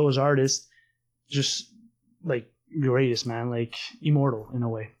those artists just like greatest, man, like immortal in a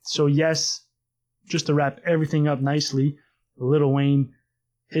way. So yes, just to wrap everything up nicely, Lil Wayne,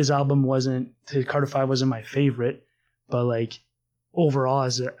 his Carter 5 wasn't my favorite, but like overall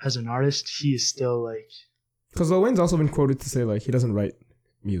as an artist, he is still like Because Lil Wayne's also been quoted to say like he doesn't write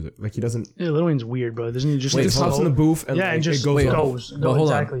music. Like he doesn't. Lil Wayne's weird, bro. Doesn't he just He like just hops in the booth and and just it goes. Wait, off. goes. well,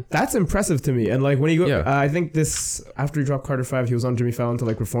 hold on. Exactly. That's impressive to me. And like when he go, Yeah. I think this after he dropped Carter 5, he was on Jimmy Fallon to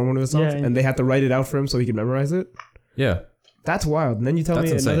like perform one of his songs, Yeah, and they had to write it out for him so he could memorize it. Yeah. That's wild. And then you tell That's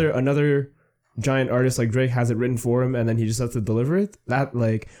me insane. another giant artist like Drake has it written for him, and then he just has to deliver it. That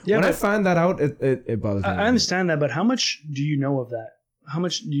like Yeah, when I but- find that out, it bothers me. I understand that, but how much do you know of that? How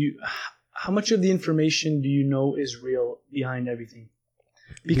much of the information do you know is real behind everything?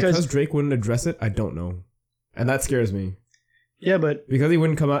 Because Drake wouldn't address it, I don't know, and that scares me. yeah, but Because he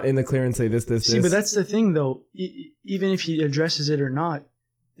wouldn't come out in the clear and say this. see, but that's the thing though. Even if he addresses it or not,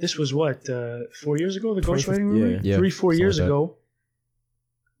 this was what 4 years ago, the 2015, ghostwriting movie. yeah. 3-4 Something years like that. ago.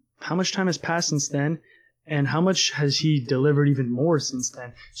 How much time has passed since then? And how much has he delivered even more since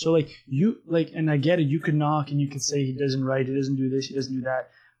then? So and I get it. You could knock and you could say he doesn't write, he doesn't do this, he doesn't do that.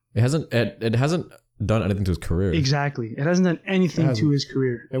 It hasn't done anything to his career. Exactly. It hasn't done anything It hasn't. to his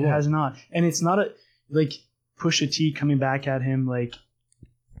career. It It won't. has not. And it's not like Pusha T coming back at him. Like,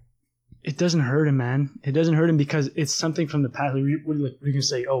 it doesn't hurt him, man. It doesn't hurt him because it's something from the past. Like, we can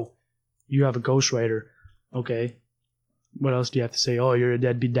say, oh, you have a ghostwriter. Okay. What else do you have to say? Oh, you're a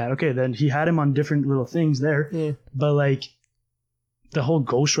deadbeat dad. Okay, then he had him on different little things there. Yeah. But like, the whole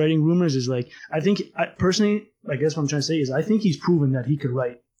ghostwriting rumors is like, personally, I guess what I'm trying to say is I think he's proven that he could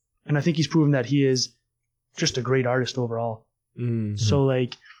write. And I think he's proven that he is just a great artist overall. So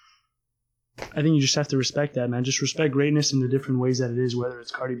like, I think you just have to respect that, man. Just respect greatness in the different ways that it is, whether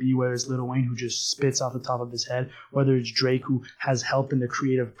it's Cardi B, whether it's Lil Wayne who just spits off the top of his head, whether it's Drake who has help in the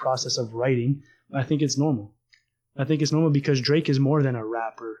creative process of writing. I think it's normal. I think it's normal because Drake is more than a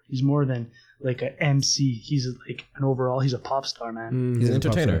rapper. He's more than like an MC. He's like he's a pop star, man. He's an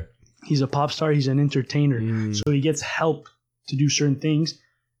entertainer. He's a pop star. He's an entertainer. So he gets help to do certain things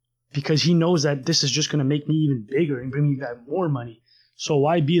because he knows that this is just going to make me even bigger and bring me that more money. So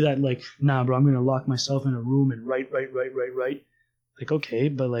why be that like, nah, bro, I'm going to lock myself in a room and write. Like, okay,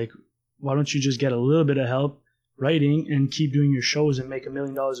 but like, why don't you just get a little bit of help writing and keep doing your shows and make $1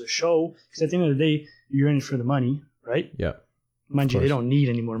 million a show? Because at the end of the day, you're in it for the money. right? Yeah. Mind you, they course. don't need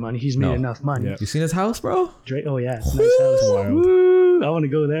any more money. He's made No. enough money. Yeah. You seen his house, bro? Drake, oh yeah, nice Woo! house. Wild. Woo! I want to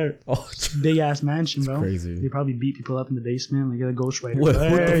go there. Oh, Big ass mansion, bro. crazy. They probably beat people up in the basement, like a ghostwriter. what the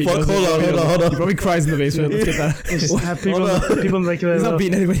Hey, fuck? Hold on. He probably cries in the basement. Let's get that. Just have people, Hold on. people like He's not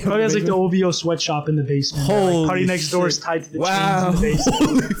beating anybody up. probably in has the like the basement. OVO sweatshop in the basement. Holy Like, party next door is shit. tied to the Wow. chains in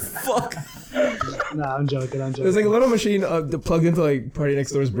the basement. Holy fuck. Nah, I'm joking. There's like a little machine plugged into like Party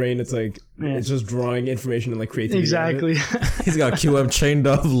Next Door's brain. It's like Yeah. it's just drawing information and like creativity. Exactly. He's got QM chained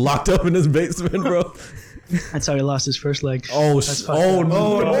up, locked up in his basement, bro. That's how he lost his first leg. Oh, That's fucked oh up.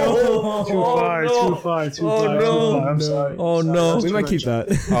 no. Too far, too far, too Oh, far, no. too far. I'm sorry. Oh Sorry. no. That's We too might much. keep that.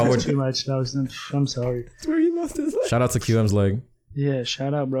 Oh, That's too much. I'm sorry. That's where he lost his leg. shout out to QM's leg. Yeah,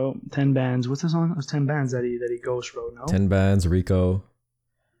 shout out, bro. 10 bands. What's the song? It was 10 bands that he ghost wrote. No, 10 bands, Rico.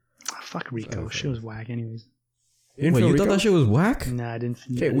 fuck Rico. She was whack, anyways. You didn't Wait, feel you Rico? thought that shit was whack? Nah, I didn't.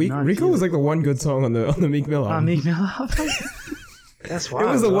 Okay, I did not Rico feel was it. like the one good song on the Meek Mill album. Meek Mill. That's It wild.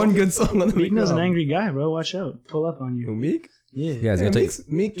 was the bro. one good song on the Meek Meek Mill. Mill's an album. angry guy, bro. Watch out. Pull up on Who, you. Meek? Yeah. Yeah, he's Yeah, gonna take.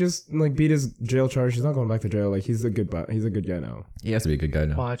 Meek just like beat his jail charge. He's not going back to jail. Like he's a good guy now. He has to be a good guy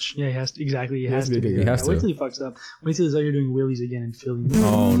now. Watch. Yeah, he has to. Exactly. He has to to. be a good guy. He has Wait to. till he fucks up. Wait till he's out here doing wheelies again in Philly.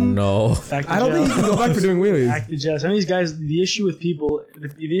 Oh no. Back to I don't jail. think he can go back for doing wheelies. Back to jail. Some of these guys, the issue with people,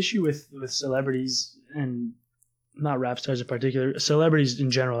 the issue with celebrities and not rap stars in particular, celebrities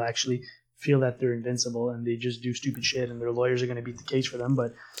in general actually feel that they're invincible and they just do stupid shit and their lawyers are going to beat the case for them.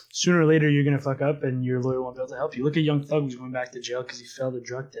 But sooner or later, you're going to fuck up and your lawyer won't be able to help you. Look at Young Thug who's going back to jail because he failed a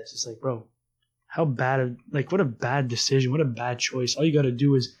drug test. It's like, bro, how bad, what a bad decision. What a bad choice. All you got to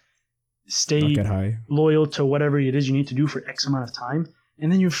do is Not stay get high. loyal to whatever it is you need to do for X amount of time.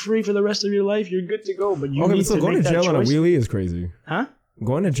 And then you're free for the rest of your life. You're good to go. But you Okay, need but still to going make to that jail on a choice. wheelie is crazy. Huh?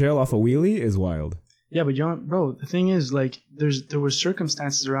 Going to jail off a wheelie is wild. Yeah, but bro, the thing is, like, there was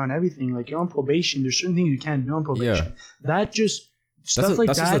circumstances around everything. Like, you're on probation. There's certain things you can't do on probation. Yeah. That just stuff That's like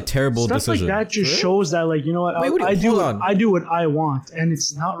just that. a terrible stuff decision. like that just Really? shows that, like, you know what? Wait, I do. hold on. I do what I want, and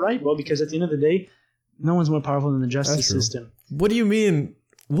it's not right, bro. Because at the end of the day, no one's more powerful than the justice That's true. system. What do you mean?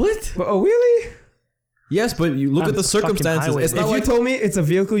 What? But a wheelie? Yes, but you look On at the the fucking circumstances. highway, It's bro. not If like, you told me it's a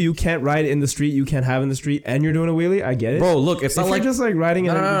vehicle you can't ride in the street, you can't have in the street, and you're doing a wheelie, I get it. bro. Look, it's if not you're like just like riding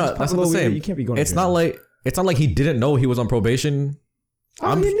no, and no, you no, just no. pop That's a not the little wheelie, same. you can't be going. to It's jail. not like he didn't know he was on probation.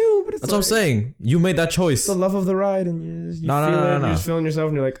 Oh, you knew, but it's That's what I'm saying. You made that choice. It's the love of the ride, and you No, no, feel no, it. no, You're no. just feeling yourself,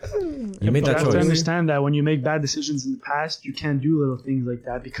 and you're like, You made You that have to choice. understand that when you make bad decisions in the past, you can't do little things like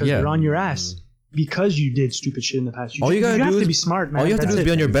that because Yeah. they're on your ass. Because you did stupid shit in the past. All you gotta have do to is- be smart, man. All you have to That's do is it.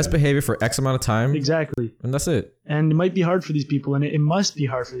 be on your best behavior for X amount of time, Exactly. and that's it. And it might be hard for these people, and it must be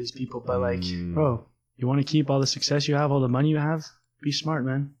hard for these people. But like, bro, you want to keep all the success you have, all the money you have, be smart,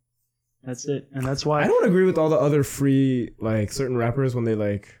 man. That's it, and that's why. I don't agree with all the other free like certain rappers when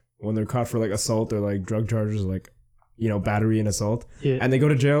they're caught for like assault or like drug charges, like battery and assault, Yeah. and they go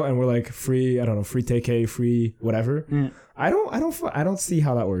to jail and we're like free. I don't know, free TK, free whatever. Yeah. I don't see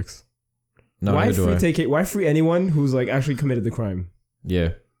how that works. No, Why neither do free I. TK? Why free anyone who's like actually committed the crime?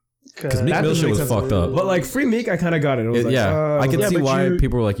 Yeah, because Meek That Mill doesn't shit make was sense. fucked up. But like free Meek, I kind of got it. It was like, Yeah, I can Yeah, see but why you-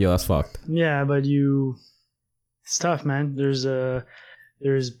 people were like, "Yo, that's fucked." Yeah, but it's tough, man.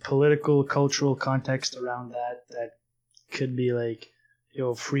 There's political, cultural context around that could be like,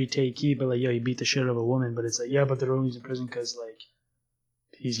 free takey, but like, he beat the shit out of a woman, but it's like, yeah, but they're only in prison because like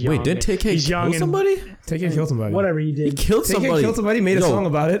he's young. Wait, did TK he's young kill and- somebody? TK killed somebody. Whatever he He did. killed TK somebody. killed somebody. Made a Yo. song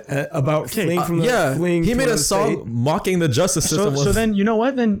about it, about Okay, fleeing from the Yeah, fleeing. he to made a another song state. mocking the justice system. So then you know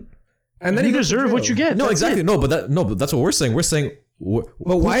what? Then and then you he goes to deserve what jail. you get. no, That's exactly. it. No, but that's what we're saying. We're saying.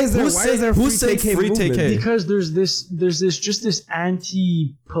 But why is there who's free saying TK free movement? TK? Because there's this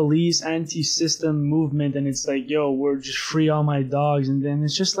anti-police, anti-system movement, and it's like, we're just free all my dogs, and then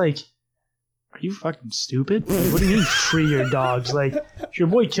it's just like, are you fucking stupid? Like, what do you mean free your dogs? Like, if your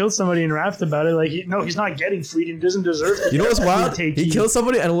boy killed somebody and rapped about it, like, he's not getting freed and doesn't deserve it. You know what's wild? He killed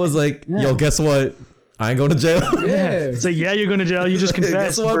somebody and was like, Yeah. "Yo, guess what? I ain't going to jail." Yeah. It's like, yeah, you're going to jail. You just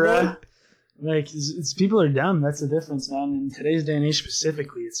confessed, Guess what, bruh. Like, it's people are dumb. That's the difference, man. In today's day and age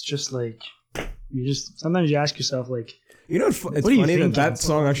specifically, it's just like, sometimes you ask yourself, like, It's What are you funny thinking? that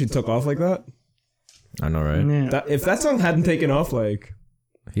song actually took off like that. I know, right? yeah. If that song hadn't taken off, like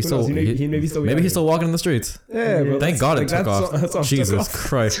He's who still knows? He maybe still be maybe out he's still walking in the streets. here. Yeah, but Thank God it took that off. song- that song took Jesus off.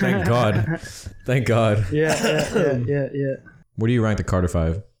 Christ! Thank God. Thank God. Yeah. Where do you rank the Carter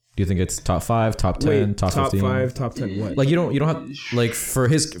 5? Do you think it's top 5, top 10, Wait, top 15? 5, top 10. What? Like you don't have like for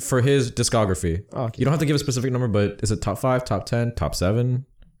his discography. Oh, okay. You don't have to give a specific number, but is it top 5, top 10, top 7?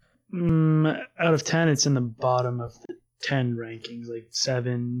 Out of 10, it's in the bottom of the 10 rankings, like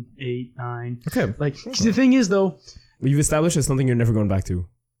 7, 8, 9. Okay. Like, the thing is, though, You've established it's something you're never going back to.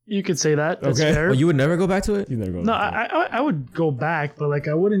 You could say that. That's Okay. fair. Oh, you would never go back to it? You never go. No, back to it. I would go back, but like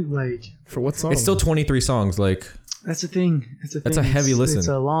I wouldn't like. For what song? It's still 23 songs. Like, That's the thing. That's a heavy listen. It's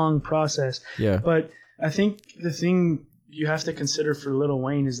a long process. yeah. But I think the thing you have to consider for Lil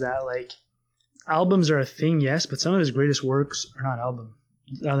Wayne is that like albums are a thing, yes, but some of his greatest works are not albums.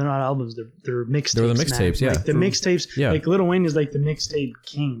 No, they're not albums. They're mixtapes. They're the mixtapes, yeah. Like the mixtapes. Yeah. Like Lil Wayne is like the mixtape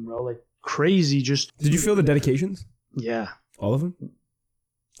king, bro. Like crazy. Just Did you feel the dedications? yeah. All of them?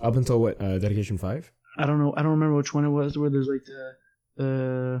 Up until what? Dedication 5? I don't know. I don't remember which one it was. Where there's like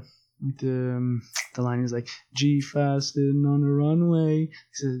the line is like G fasting on the runway. It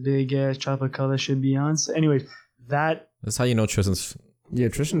says big ass chocolate color should Beyonce. Anyways, that That's how you know Tristan's Yeah,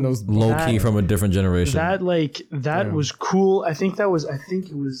 Tristan knows. low key from a different generation. that Yeah. was cool. I think it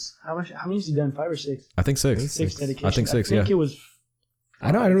was how many has he done? 5 or 6? I think 6. Six dedications. I think 6, I think yeah. it was.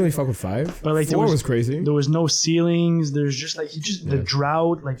 I don't really fuck with 5. But like 4 was crazy. There was no ceilings. There's just like the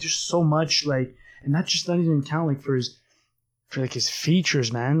drought, like just so much like, and that just doesn't even count like for his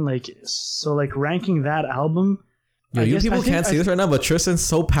features, man. Like so, like ranking that album. Yo, you people can't see this right now, but Tristan's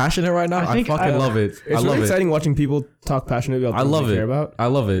so passionate right now. I fucking love it. It's I love really it. exciting watching people talk passionately about I things love they it. care about. I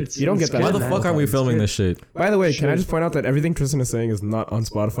love it. You don't get that. Why good, the man. fuck aren't we filming this shit? By the way, can I Shit. just point out that everything Tristan is saying is not on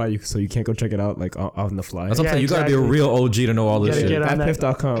Spotify, so you can't go check it out like on the fly. That's what I'm Yeah, saying. You gotta be a exactly. real OG to know all this Gotta shit. get on that.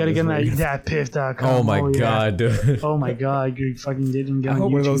 Thatpiff.com. Gotta get on is that where you- thatpiff.com. Oh my yeah. god, dude. Oh my god, you fucking didn't get I on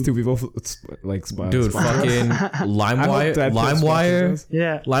hope one of those YouTube. two people like Dude, fucking LimeWire, LimeWire,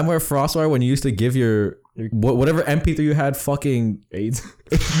 Yeah. LimeWire, Frostwire. When you used to give your whatever MP3 you had, fucking AIDS.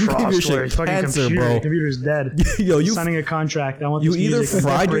 Frostware, fucking cancer, computer. bro. Computer's dead. yo, you Signing a contract. I want you this either music. I'm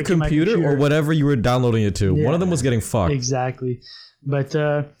fried your breaking my computer or whatever you were downloading it to. Yeah. One of them was getting fucked. Exactly. But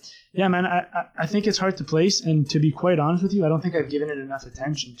yeah, man, I think it's hard to place. And to be quite honest with you, I don't think I've given it enough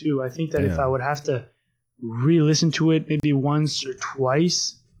attention too. I think that if Yeah. I would have to re-listen to it maybe once or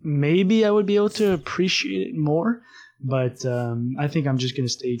twice, maybe I would be able to appreciate it more. But I think I'm just going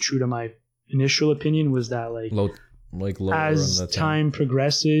to stay true to my initial opinion was that like Lower as on the time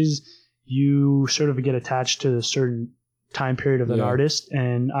progresses, you sort of get attached to a certain time period of an Yeah. artist,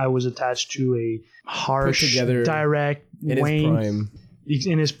 and I was attached to a harsh, together direct In his Wayne prime.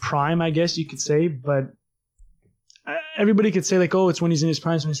 in his prime, I guess you could say. But everybody could say like, oh, it's when he's in his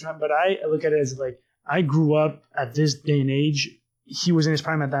prime, it's when he's in his prime. But I look at it as like I grew up at this day and age. He was in his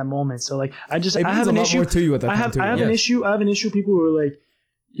prime at that moment, so like I It have means a an lot issue. more to you at that I time have too. I have Yes. an issue. I have an issue. People who are like,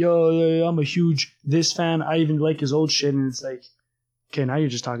 yo, I'm a huge this fan. I even like his old shit, and it's like, okay, now you're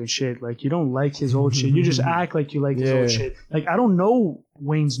just talking shit. Like you don't like his old shit. You just act like you like his Yeah. old shit. Like I don't know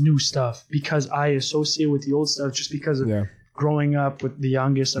Wayne's new stuff because I associate with the old stuff just because of Yeah. growing up with the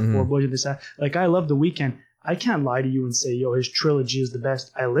youngest of four boys and this that. Like I love The Weeknd. I can't lie to you and say, yo, his trilogy is the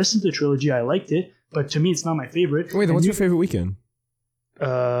best. I listened to Trilogy. I liked it, but to me, it's not my favorite. Wait, then what's your favorite weekend?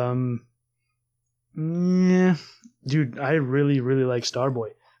 Yeah, dude, I really, really like Starboy.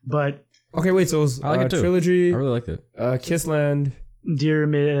 But Okay, wait. So it was I like it too. Trilogy, I really liked it. Kissland, Dear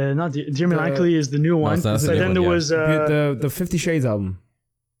Melancholy is the new one. it's not- that's the but new then one, there yeah. was the 50 Shades album,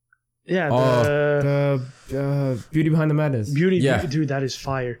 yeah, Oh. the Beauty Behind the Madness. Beauty. Yeah. Dude, that is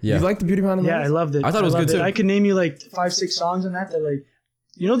fire. Yeah. You like the Beauty Behind the Yeah, I Madness? loved it. I thought it was loved good too. I could name you like 5-6 songs on that like,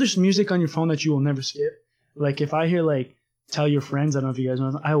 you know, there's music on your phone that you will never skip. Like if I hear like Tell Your Friends, I don't know if you guys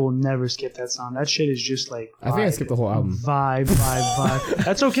know, I will never skip that song. That shit is just like I think I skipped the whole album. Vibe.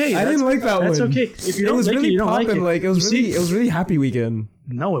 That's okay. I didn't like that one. That's okay. If you It don't was like really it, you don't like popping. it. Like it was You really, see- it was really happy weekend.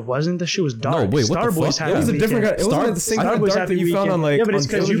 No, it wasn't. That shit was dark. No, wait, what the Starboy's fuck? Happy Yeah, It was a Weekend. different. It wasn't the same kind of Starboy's dark that Happy you found Weekend. on like. Yeah, but it's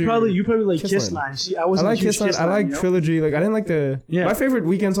on because you Trilogy. probably like Kissland. Kissland. See, I I wasn't like a huge Kissland. I like you know? Trilogy. Like I didn't like the. Yeah. My favorite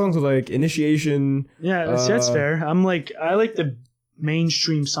weekend songs were like Initiation. Yeah, that's Uh, fair. I like the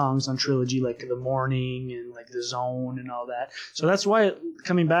mainstream songs on Trilogy, like The Morning and like The Zone and all that. So that's why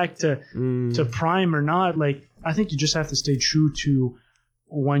coming back to Prime or not, like I think you just have to stay true to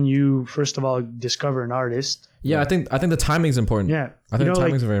when you first of all discover an artist. Yeah, I think the timing's important. Yeah, I think you know,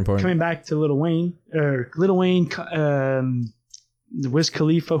 timing's like, very important. Coming back to Lil Wayne, Wiz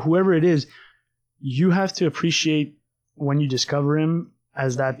Khalifa, whoever it is, you have to appreciate when you discover him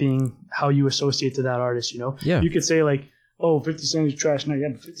as that being how you associate to that artist. You know, Yeah. you could say like, "Oh, 50 Cent is trash." No, yeah,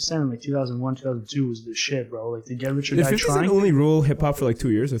 but 50 Cent in like 2001, 2002 was the shit, bro. Like the Get Rich or Did Die 50 Cent Trying. only rule hip hop for like 2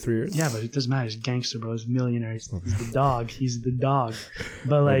 years or 3 years? Yeah, but it doesn't matter. He's a gangster, bro. He's a millionaire. He's the dog. He's the dog.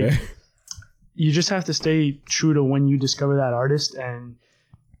 But like, Okay. you just have to stay true to when you discover that artist, and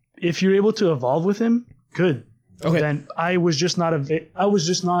if you're able to evolve with him, good. Okay. Then I was just not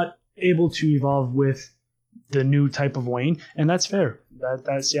able to evolve with the new type of Wayne, and that's fair.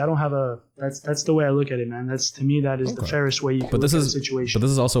 That's I don't have a that's the way I look at it, man. That's to me that is the fairest way you can But this look at is the situation. But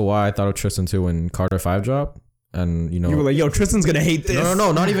this is also why I thought of Tristan too when Carter 5 dropped. and you were like, yo, Tristan's gonna hate this.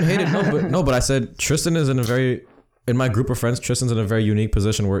 No, not even hate it. But I said Tristan is in my group of friends, Tristan's in a very unique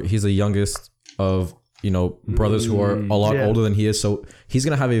position where he's the youngest of, brothers who are a lot older than he is. So he's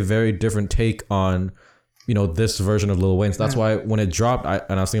going to have a very different take on, this version of Lil Wayne. So that's why when it dropped, I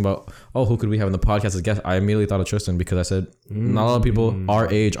was thinking about, who could we have in the podcast as guest? I immediately thought of Tristan because I said, not a lot of people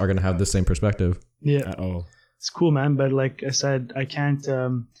our age are going to have the same perspective. Yeah. At all. It's cool, man. But like I said, I can't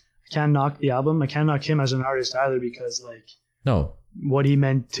knock the album. I can't knock him as an artist either because no, what he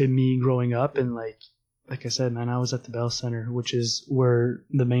meant to me growing up and like I said, man, I was at the Bell Center, which is where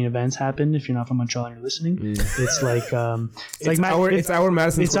the main events happen. If you're not from Montreal and you're listening, it's like it's our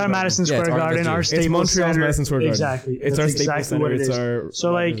Madison Square Garden, our Staples Montreal's Center. Madison Square Garden. Exactly, it's our Staples Center. It's our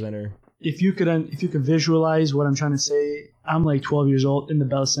so center. If you could visualize what I'm trying to say, I'm like 12 years old in the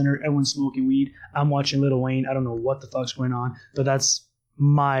Bell Center. Everyone's smoking weed. I'm watching Lil Wayne. I don't know what the fuck's going on, but that's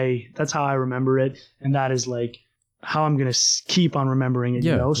how I remember it, and that is like how I'm going to keep on remembering it,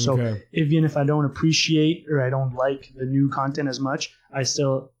 So even if I don't appreciate or I don't like the new content as much, I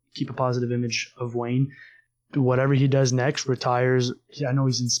still keep a positive image of Wayne. Whatever he does next, retires. I know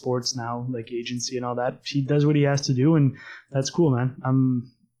he's in sports now, like agency and all that. He does what he has to do, and that's cool,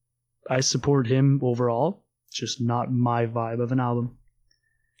 man. I support him overall. It's just not my vibe of an album.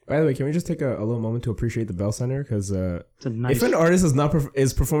 By the way, can we just take a little moment to appreciate the Bell Center? Because if an artist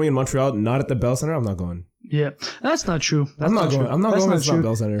is performing in Montreal, not at the Bell Center, I'm not going. Yeah, that's not true. I'm not going. I'm not going to the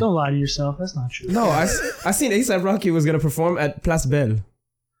Bell Center. Don't lie to yourself. That's not true. No, I seen A$AP Rocky was gonna perform at Place Belle.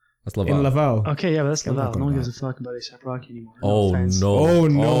 That's Laval. In Laval. Okay, yeah, but that's Laval. No one gives a fuck about A$AP Rocky anymore. Oh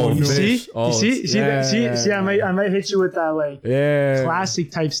no! You see? I might hit you with that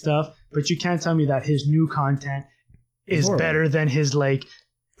classic type stuff, but you can't tell me that his new content is better than his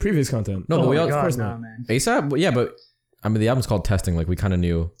previous content. No, but we all, of course not, man. A$AP, yeah, but I mean the album's called Testing. Like we kind of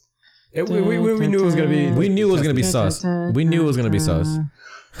knew. We knew it was gonna be. We knew it was gonna be sus. We knew it was gonna be sus.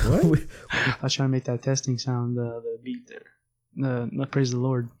 What? I was trying to make that testing sound. The beat there. Praise the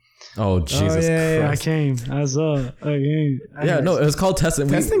Lord. Oh Jesus Christ! I came. I saw. I came. Yeah, no, it was called Testing.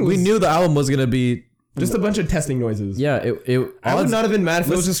 We knew the album was gonna be just a bunch of testing noises. Yeah, I would not have been mad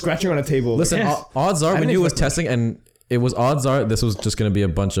if it was just scratching on a table. Listen, odds are we knew it was testing, and it was odds are this was just gonna be a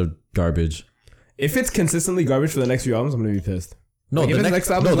bunch of garbage. If it's consistently garbage for the next few albums, I'm gonna be pissed. No, the next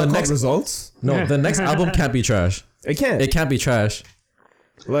album. No, the next results. No, the next album can't be trash. It can't. It can't be trash.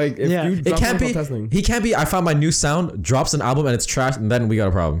 Like if you it can't be. Testing. He can't be. I found my new sound. Drops an album and it's trash, and then we got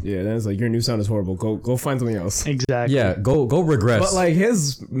a problem. Yeah, then it's like your new sound is horrible. Go find something else. Exactly. Yeah, go regress. But like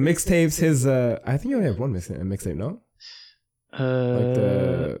his mixtapes, I think you only have one mixtape, no? Like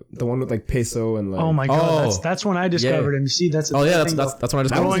the one with like peso and like. Oh my god, that's when I discovered him. See, that's that's when I discovered.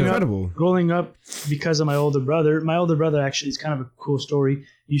 That was incredible. Growing up, because of my older brother. My older brother actually is kind of a cool story.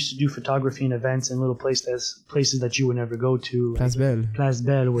 He used to do photography and events in little places that you would never go to. Like Place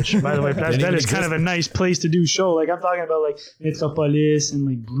Belle, which by the way, Place Belle is kind of a nice place to do show. Like I'm talking about like Metropolis and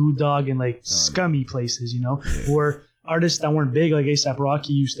like Blue Dog and like scummy places, where artists that weren't big like A$AP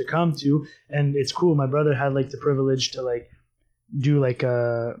Rocky used to come to, and it's cool. My brother had like the privilege to like do like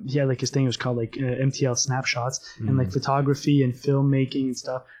his thing was called like MTL snapshots and like photography and filmmaking and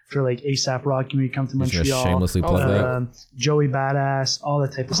stuff for like A$AP Rocky when you come to Montreal. Shamelessly plug that. Joey Badass, all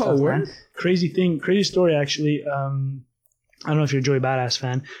that type of stuff. Man. Crazy story actually. I don't know if you're a Joey Badass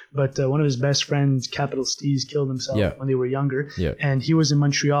fan, but one of his best friends, Capital Steez, killed himself when they were younger. Yeah. And he was in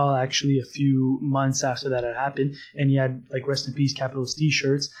Montreal actually a few months after that had happened, and he had like Rest in Peace Capital Steez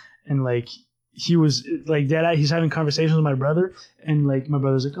shirts, and like he was like that. He's having conversations with my brother, and like my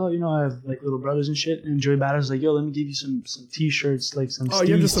brother's like, oh, I have like little brothers and shit. And Joey Badass was like, yo, let me give you some t-shirts, like some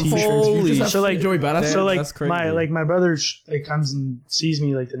Steve's t-shirts. So like Joey Badass. So like my brother like comes and sees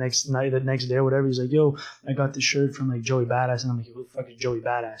me like the next day or whatever. He's like, yo, I got this shirt from like Joey Badass, and I'm like, who the fuck is Joey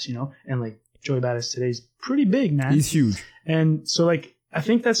Badass, And like Joey Badass today's pretty big, man. He's huge. And so like I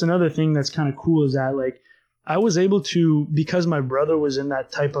think that's another thing that's kind of cool is that like I was able to, because my brother was in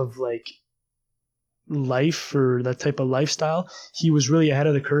that type of like life or that type of lifestyle, he was really ahead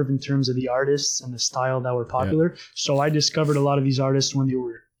of the curve in terms of the artists and the style that were popular. So I discovered a lot of these artists when they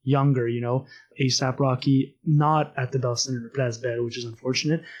were younger, A$AP Rocky, not at the Bell Center or Place Belle, which is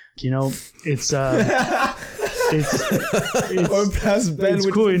unfortunate. It's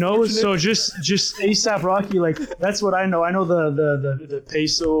cool, So just A$AP Rocky, like that's what I know. I know the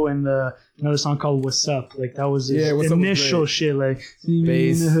peso and another song called What's Up. Like that was his initial shit. Like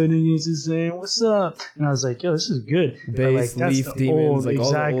bass, saying What's up, and I was like, yo, this is good. Bass, like, Leaf, Demons, like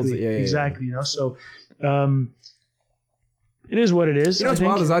exactly, all the old, exactly. So it is what it is. What's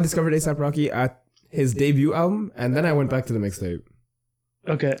wild is I discovered A$AP Rocky at his debut album, and then I went back to the mixtape.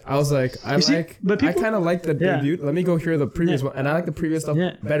 Okay. I was like, I kind of like the debut. Let me go hear the previous one, and I like the previous stuff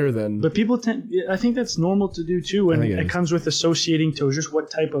better than. But people tend. I think that's normal to do too, and it comes with associating to just what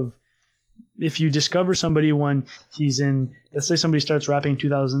type of. If you discover somebody when he's in, let's say somebody starts rapping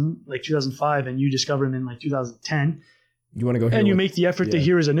 2005, and you discover him in like 2010, you want to go hear and you make the effort to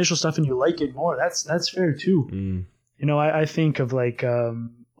hear his initial stuff, and you like it more. That's fair too. You know, I think of like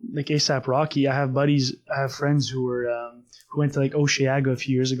ASAP Rocky. I have friends who went to like Osheaga a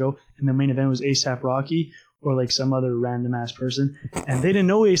few years ago, and the main event was ASAP Rocky or like some other random ass person, and they didn't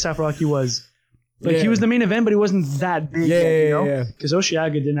know who ASAP Rocky was. Like he was the main event, but he wasn't that big. Because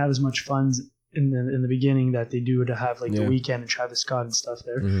Osheaga didn't have as much funds in the beginning that they do to have like the Weeknd and Travis Scott and stuff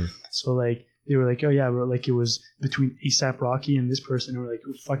there. So like they were like, oh yeah, but like it was between ASAP Rocky and this person. And we're like,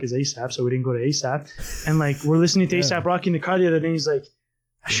 who the fuck is ASAP? So we didn't go to ASAP. And like we're listening to ASAP Rocky in the car the other day. And he's like,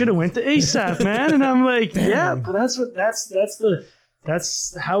 I should have went to ASAP, man. And I'm like, yeah, but that's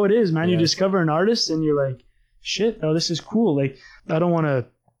how it is, man. You discover an artist and you're like, shit, oh, this is cool. Like I don't want to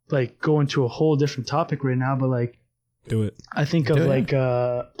like go into a whole different topic right now, but like do it. I think of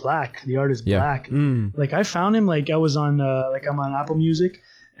Black, the artist Black. Like I found him like I was on I'm on Apple Music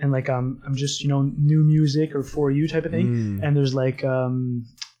and like I'm just new music or For You type of thing, and there's like a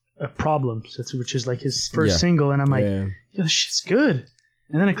Problems, which is like his first single, and I'm like, yo, this shit's good.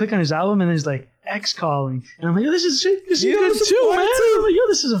 And then I click on his album, and there's like X Calling, and I'm like, yo, this is good too, man. I'm like, yo,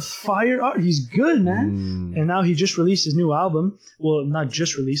 this is a fire art. He's good, man. And now he just released his new album. Well, not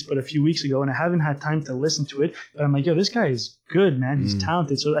just released, but a few weeks ago, and I haven't had time to listen to it. But I'm like, yo, this guy is good, man. He's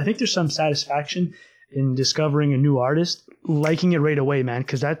talented. So I think there's some satisfaction in discovering a new artist, liking it right away, man,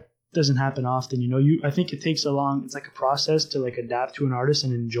 because that doesn't happen often. I think it takes it's like a process to like adapt to an artist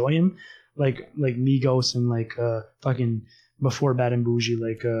and enjoy him, like Migos and like fucking. Before Bad and Bougie,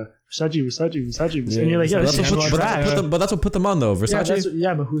 like Versace. And you're like, yeah, this is trash. But that's what put them on, though. Versace?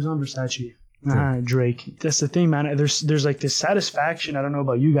 Yeah, but who's on Versace? Drake. That's the thing, man. There's like this satisfaction, I don't know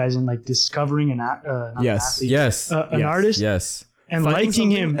about you guys, in like discovering an artist. Yes. And liking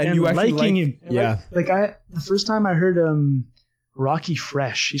him. And you liking him. Yeah. Like the first time I heard Rocky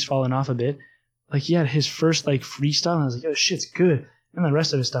Fresh, he's fallen off a bit. Like he had his first like freestyle, and I was like, oh, shit's good. And the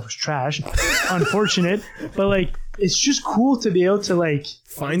rest of his stuff was trash. Unfortunate. But like it's just cool to be able to like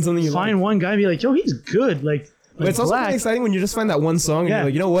find something one guy and be like, yo, he's good. Like but it's also really exciting when you just find that one song and you're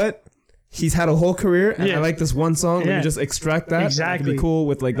like, you know what? He's had a whole career and I like this one song. And you just extract that. Exactly. It can be cool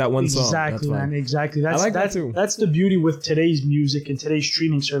with like that one song. Exactly, man. Exactly. I like that too. That's the beauty with today's music and today's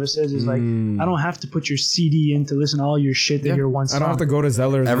streaming services is like, I don't have to put your CD in to listen to all your shit to hear one song. I don't have to go to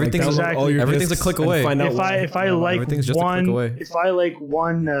Zeller's. Everything's a click away. If I like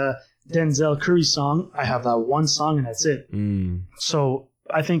one Denzel Curry song, I have that one song and that's it. So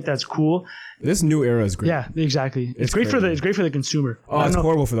I think that's cool. This new era is great. Yeah, exactly. It's great for the consumer. Oh, it's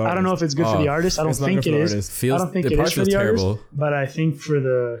horrible for the artist. I don't know if it's good for the artist. I don't think it is. I don't think it is for the artist. But I think for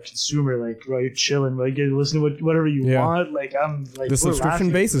the consumer, like, bro, you're chilling, bro. You get to listen to whatever you want. Like, I'm like, the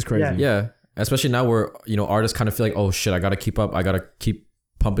subscription base is crazy. Yeah, especially now where artists kind of feel like, oh shit, I gotta keep up. I gotta keep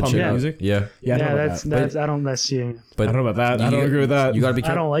pumping shit out. Music. Yeah. That's I don't. That's yeah. But I don't know about that. I don't agree with that. You gotta be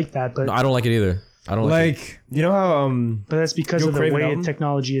careful. I don't like that. But no, I don't like it either. I don't like it. You know how but that's because of the way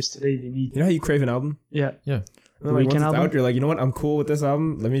technology is today. They need. You know how you crave an album? Yeah. And then, like, once it's out, you're like, you know what? I'm cool with this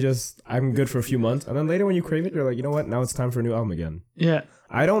album. I'm good for a few months. And then later when you crave it, you're like, you know what? Now it's time for a new album again. Yeah.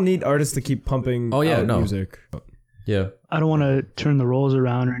 I don't need artists to keep pumping out music. Yeah. I don't want to turn the roles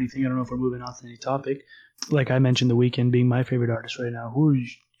around or anything. I don't know if we're moving on to any topic. Like I mentioned, The Weeknd being my favorite artist right now. Who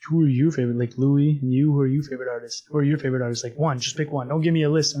are your favorite? Like Louis and you, who are your favorite artists? Who are your favorite artists? Like one, just pick one. Don't give me a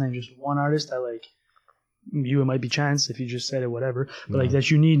list and then just one artist I like. You, it might be Chance if you just said it, whatever. But like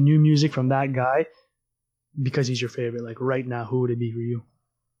that you need new music from that guy because he's your favorite. Like right now, who would it be for you?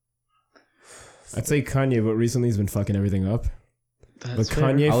 I'd say Kanye, but recently he's been fucking everything up. That's but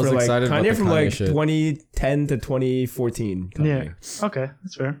Kanye from 2010 to 2014. Kanye. Yeah. Okay,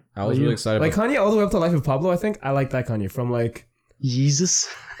 that's fair. I was really excited. Like Kanye all the way up to Life of Pablo, I think. I like that Kanye from like Yeezus.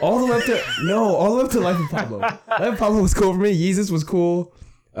 All the way up to Life of Pablo. Life of Pablo was cool for me. Yeezus was cool.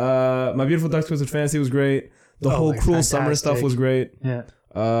 My Beautiful Dark Twisted Fantasy was great. The whole Cruel Summer stuff was great. Yeah.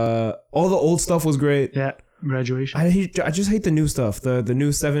 All the old stuff was great. Yeah. Graduation. I just hate the new stuff. The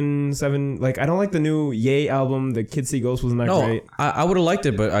new 7 like I don't like the new Ye album. The Kids See Ghosts wasn't that great. I would have liked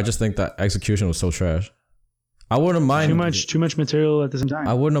it, but I just think that execution was so trash. I wouldn't mind too much material at the same time.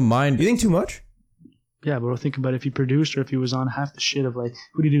 I wouldn't mind. You think too much? Yeah, but think about if he produced or if he was on half the shit of like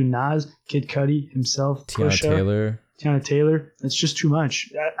who did he do? Nas, Kid Cudi, himself, Tiana Taylor. That's just too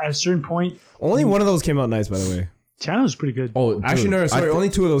much. At a certain point, only one of those came out nice, by the way. Tiana was pretty good. Oh, dude, Actually, no, sorry. I only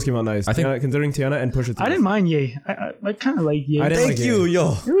two of those came out nice. I think- Tiana, considering Tiana and Pusha T. I didn't mind Ye. I kind of like Ye. I didn't Thank like you, it.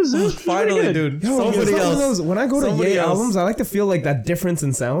 yo. It was Finally, pretty good. dude. Yo, Somebody it's one of else. those- when I go to Somebody Ye else. albums, I like to feel like that difference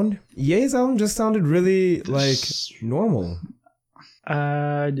in sound. Ye's album just sounded really like normal.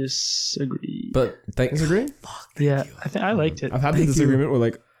 I disagree. But Disagree? Yeah, I think I liked it. I've had the disagreement with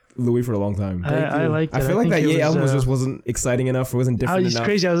like Louis for a long time. I liked it. I feel like think that it Ye album was, just wasn't exciting enough. It wasn't different It's enough.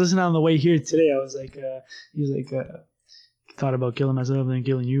 crazy. I was listening on the way here today. I was like, he was like, thought about killing myself and then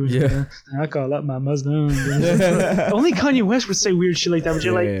killing you. Yeah. I call up my Muslim. Only Kanye West would say weird shit like that. But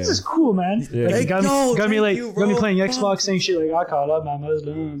you're like, Yeah. this is cool, man. Yeah. Like, Hey, it got yo, me thank like, you, got me bro. playing Xbox, saying shit like, I call up my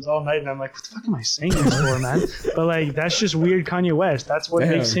Muslims all night, and I'm like, what the fuck am I saying this for, man? But like, that's just weird Kanye West. That's what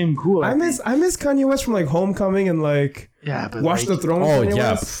Damn. makes him cool. I miss Kanye West from like Homecoming and like yeah, but Watch like, the Throne. oh Kanye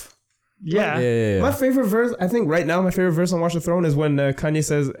yeah, West. yeah. yeah. My favorite verse, I think right now, my favorite verse on Watch the Throne is when Kanye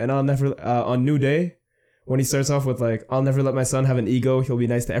says, "And I'll never on New Day." When he starts off with like, "I'll never let my son have an ego. He'll be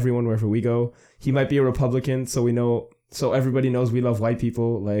nice to everyone wherever we go. He might be a Republican, so everybody knows we love white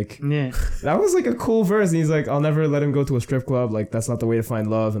people." Like Yeah. that was like a cool verse. And he's like, "I'll never let him go to a strip club. Like that's not the way to find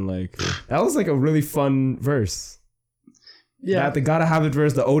love." And like that was like a really fun verse. Yeah. The Gotta Have It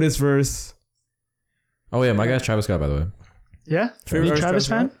verse, the Otis verse. Oh yeah, my guy's Travis Scott, by the way, Yeah. Favorite You a verse, Travis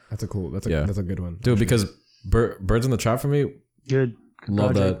fan? Scott? That's a cool. That's Yeah. a good one. dude. Because Birds in the Trap for me, Good.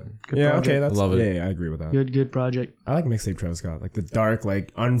 love project. that. Good Yeah, project. okay, that's Love it. Yeah, I agree with that. Good project. I like mixtape Travis Scott, like the dark,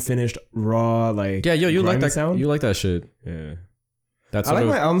 like unfinished, raw, like Yeah, yo, you like grimy that sound. You like that shit. Yeah, That's I sort like of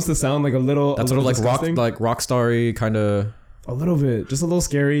my albums to sound like a little. that's a sort of little like disgusting. rock starry kind of. a little bit, just a little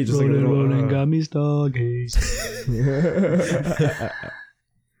scary, just like a little. Rolling got me stargazed.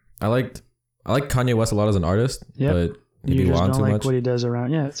 I like Kanye West a lot as an artist, Yep. but if You you just want don't too like much, what he does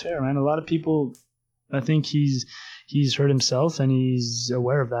around. Yeah, it's fair, man. A lot of people, I think he's hurt himself and he's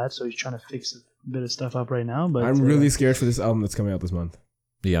aware of that, so he's trying to fix a bit of stuff up right now. But I'm really scared for this album that's coming out this month.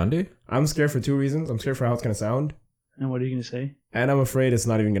 Yandi. I'm scared for two reasons. I'm scared for how it's gonna sound, And what are you gonna say? and I'm afraid it's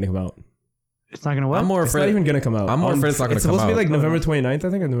not even gonna come out. It's not gonna what? I'm more It's not afraid. even gonna come out. I'm more afraid it's not gonna It's come supposed to be out. like November 29th, I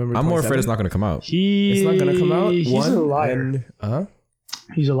think, or November. I'm more afraid 27th. it's not going to come out. It's not gonna come out. He's One, a liar. and,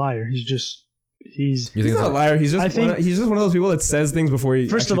 He's a liar. He's You He's think it's not a like, liar. He's just I think- he's just one of those people that says things before he.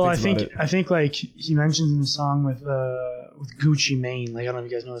 First of all, I actually thinks about think like he mentions in the song with Gucci Mane. Like I don't know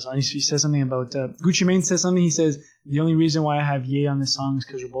if you guys know this song. He says something about Gucci Mane says something. He says the only reason why I have Ye on this song is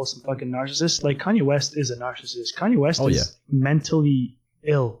because we're both some fucking narcissists. Like Kanye West is a narcissist. Kanye West Oh, is mentally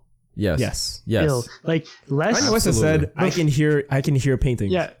ill. yes, Yes. Ill. Like less. Kanye West has said, Absolutely. I can hear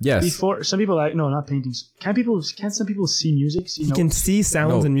paintings. Yeah. Yes. Before some people like no, not paintings. Can't some people see music? See He can see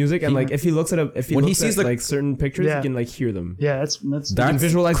sounds No. and music, and He- like if he looks at When he looks sees at, the- like certain pictures, Yeah. he can like hear them. Yeah, that's He can That's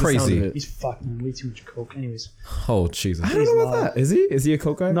visualize the sound crazy. of it. he's fucking way too much coke. Anyways, Oh Jesus. I don't know about that. Is he? Is he a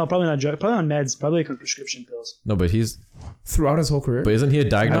coke guy? no, probably not drug. Probably on meds. Probably like on prescription pills. No, but Throughout his whole career. isn't he a I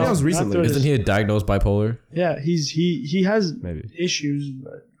think that was diagnosed? recently. Not Isn't he a diagnosed bipolar? Yeah, he has Maybe. issues,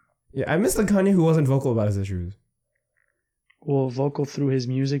 but Yeah, I miss the Kanye who wasn't vocal about his issues. well, vocal through his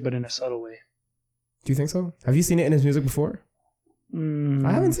music, but in a subtle way. Do you think so? Have you seen it in his music before?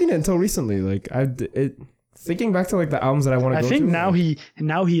 I haven't seen it until recently. Like thinking back to like the albums that I want to I go think to.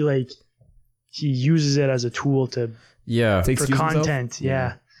 now he like he uses it as a tool to Yeah. to for excuse himself? content.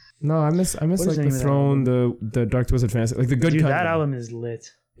 Yeah. No, I miss What is like the the name of that Throne, the Dark Twisted Fantasy, like the good Dude, kind. that album is lit.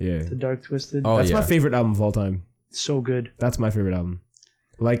 Yeah, The Dark Twisted. Oh that's yeah. my favorite album of all time. So good. That's my favorite album.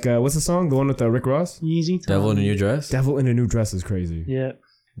 Like what's the song? The one with Rick Ross? Easy time. Devil in a New Dress. Devil in a New Dress is crazy. Yeah.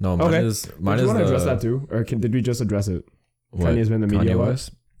 No, mine Okay. is Do mine you is want to address the that too, or did we just address it? what? Kanye's been in the media a Kanye lot.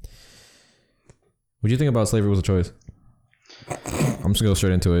 West. What do you think about slavery was a choice? I'm just gonna go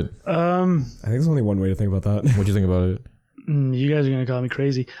straight into it. I think there's only one way to think about that. What do you think about it? You guys are gonna call me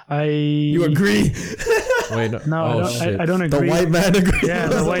crazy. You agree? Wait, no. No, oh, I shit. don't agree. man agrees. Yeah,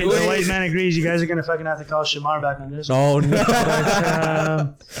 the white man agrees. You guys are gonna fucking have to call Shamar back on this. Oh no!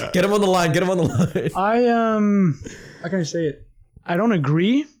 But, Get him on the line. Get him on the line. how can I say it? I don't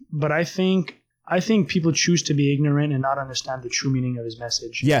agree, but I think people choose to be ignorant and not understand the true meaning of his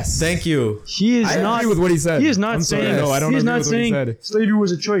message. Yes. Thank you. He is I not. agree with what he said. He is not I'm sorry, saying. no, I don't he's agree not with what he saying said. slavery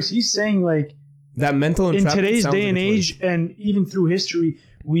was a choice. He's saying like That mental in entrapment today's sounds day like and a choice. age, and even through history,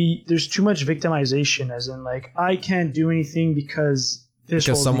 there's too much victimization, as in like I can't do anything because this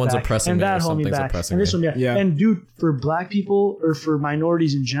Because holds someone's me back, oppressing and me or that hold me something's back, oppressing and this me. one, Yeah. And dude, for black people or for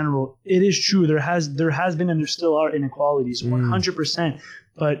minorities in general, it is true. There has been and there still are inequalities, 100%.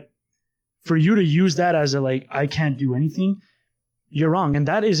 But for you to use that as a like I can't do anything, you're wrong, and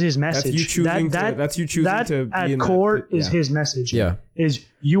that is his message. That's you choosing that, to. That's you choosing that to be at in core that, is yeah. his message. Yeah. Is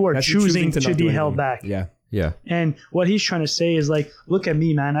you are That's you choosing not to do be held anything. back. Yeah. Yeah. And what he's trying to say is like, look at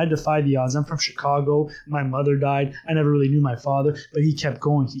me, man. I defy the odds. I'm from Chicago. My mother died. I never really knew my father, but he kept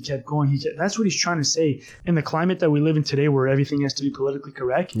going. That's what he's trying to say. In the climate that we live in today, where everything has to be politically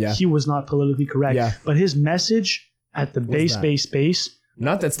correct, he was not politically correct. Yeah. But his message at the base,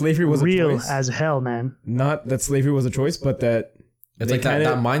 not that slavery was real a choice. as hell, man. Not that slavery was a choice, but that It's like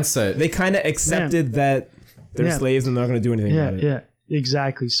that mindset. they kind of accepted that they're slaves and they're not going to do anything about it. Yeah,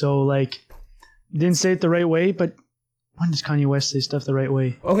 exactly. So like, didn't say it the right way, but when does Kanye West say stuff the right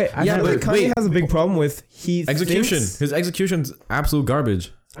way? Okay, I feel like Kanye has a big problem with execution. His execution's absolute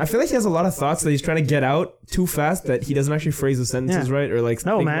garbage. I feel like he has a lot of thoughts that he's trying to get out too fast that he doesn't actually phrase the sentences right or like.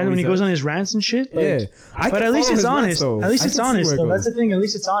 No, man, when he goes on his rants and shit. Like, but at least it's honest. At least it's honest. Though. That's the thing. At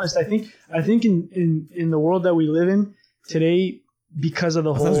least it's honest. I think in the world that we live in today, because of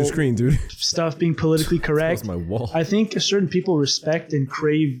the whole screen, dude. stuff being politically correct, my wall. I think certain people respect and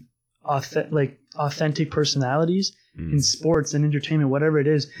crave authentic personalities in sports and entertainment, whatever it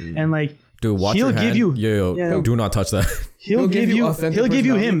is, and like. Dude, watch your hand. Do not touch that. He'll give you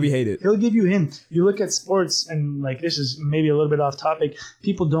him. We hate it. He'll give you him. You look at sports and like this is maybe a little bit off topic.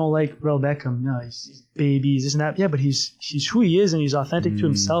 People don't like Rel Beckham. No, he's babies, this and that. Yeah, but he's who he is and he's authentic to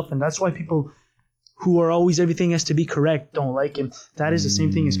himself, and that's why people who are always everything has to be correct don't like him. That is the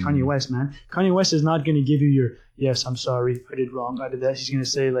same thing as Kanye West, man. Kanye West is not going to give you your yes, I'm sorry, I did wrong, I did that. He's going to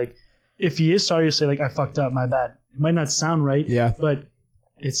say like, if he is sorry, he'll say like, I fucked up, my bad. It might not sound right, but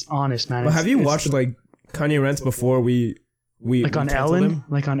it's honest, man. But have you watched like Kanye rants before we like on Ellen?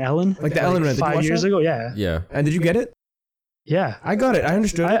 Like on Ellen? Like the Ellen rant 5 years ago? Yeah. Yeah. And did you get it? Yeah. I got it. I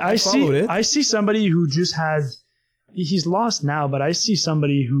understood. I followed it. I see somebody who just has he's lost now, but I see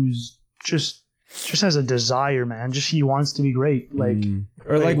somebody who's just has a desire, man. Just he wants to be great. Like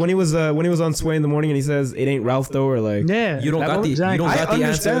or like when he was on Sway in the morning and he says it ain't Ralph though, or like you don't got the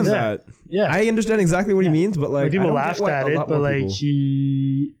answer. That. Yeah. I understand exactly what he means, but like people laughed at it, but like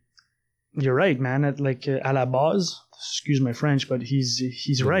you're right, man. At like à la base, excuse my French, but he's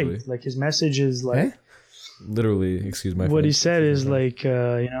literally right. Like his message is like literally, excuse my French. What he said is like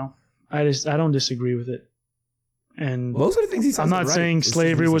I don't disagree with it. And most of the things he says I'm not saying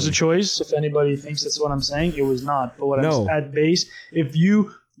slavery was a choice. If anybody thinks that's what I'm saying, it was not. But what I'm at base, if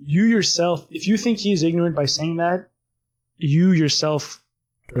you yourself, if you think he's ignorant by saying that, you yourself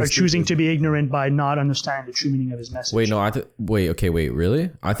are choosing to be ignorant by not understanding the true meaning of his message. Wait, no, really?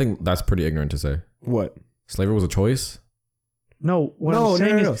 I think that's pretty ignorant to say. What? Slavery was a choice? No, I'm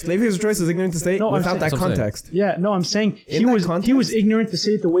saying is slavery was a choice is ignorant to say without that context. Yeah, no, I'm saying he was ignorant to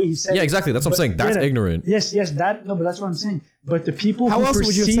say it the way he said it. Yeah, exactly. That's what I'm saying. That's ignorant. Yes, but that's what I'm saying. But the people who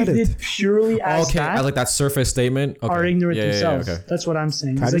perceived it purely as I like that surface statement are ignorant themselves. Okay. That's what I'm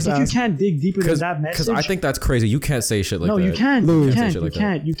saying. It's like if you can't dig deeper than that message. Because I think that's crazy. You can't say shit like that. No, you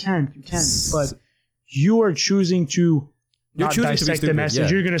can't. You can't. But you are choosing to not dissect the message.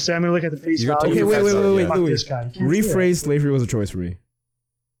 Yeah. You're going to say, I'm going to look at the face value. Okay, wait. This guy. Rephrase slavery was a choice for me.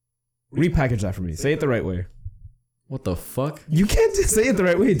 Repackage that for me. Say it the right way. What the fuck? You can't just say it the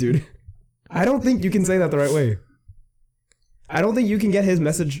right way, dude. I don't think you can say that the right way. I don't think you can get his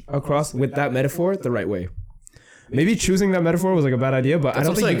message across with that metaphor the right way. Maybe choosing that metaphor was like a bad idea, but I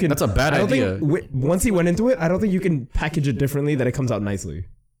don't think you can. That's a bad idea. Once he went into it, I don't think you can package it differently that it comes out nicely.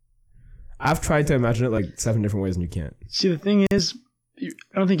 I've tried to imagine it like 7 different ways and you can't. See, the thing is,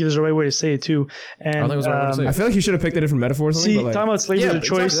 I don't think there's a right way to say it too. And I don't think there's a right way to say it. I feel like he should have picked a different metaphor or something. See, talking about slavery as a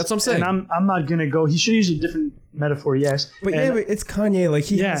choice. Exactly, that's what I'm saying. And I'm not gonna go. He should use a different metaphor, yes. But but it's Kanye. Like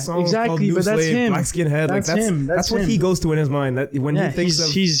he has songs called New but that's Slave, him. Black Skinhead. That's like him. That's what he goes to in his mind. That when he thinks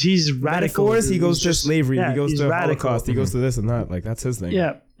of he's radical. Metaphors, he goes to slavery. He goes to Holocaust. He goes to this and that. Like that's his thing.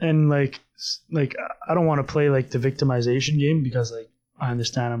 Yeah, and like I don't want to play like the victimization game because like I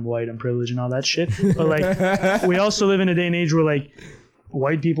understand I'm white, I'm privileged, and all that shit. But like we also live in a day and age where like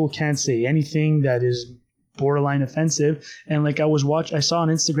white people can't say anything that is borderline offensive. And like I saw on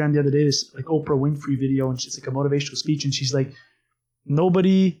Instagram the other day this like Oprah Winfrey video, and she's like a motivational speech, and she's like,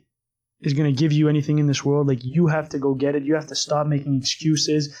 nobody is gonna give you anything in this world. Like you have to go get it. You have to stop making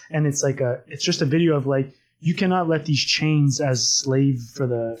excuses. And it's like it's just a video of like you cannot let these chains as slave for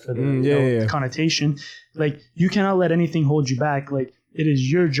the connotation. Like you cannot let anything hold you back. Like it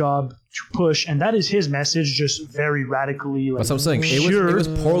is your job to push, and that is his message, just very radically. Like, that's what I'm saying. It was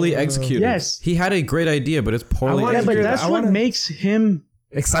poorly executed. Yes, he had a great idea, but it's poorly executed. But that's what makes him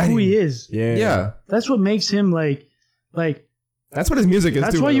exciting. Who he is. Yeah. That's what makes him like. That's what his music is.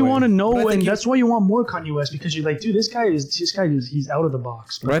 That's why you want to know, and that's why you want more Kanye West, because you're like, dude, this guy is he's out of the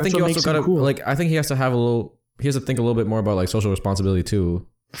box. But I think you also gotta cool. I think he has to have he has to think a little bit more about like social responsibility too.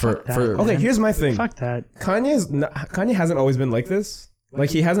 Okay, here's my thing. Fuck that. Kanye hasn't always been like this. Like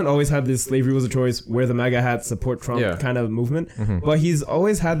he hasn't always had this slavery was a choice, wear the MAGA hat, support Trump Yeah. kind of movement, Mhm. but he's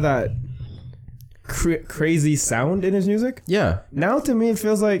always had that crazy sound in his music. Yeah. Now to me it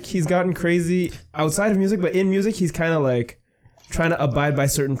feels like he's gotten crazy outside of music, but in music he's kind of like trying to abide by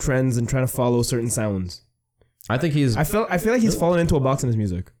certain trends and trying to follow certain sounds. I think he's. I feel like he's fallen into a box in his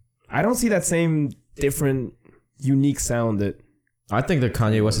music. I don't see that same different, unique sound that. I think that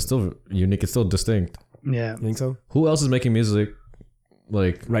Kanye West is still unique. It's still distinct. Yeah. You think so? Who else is making music?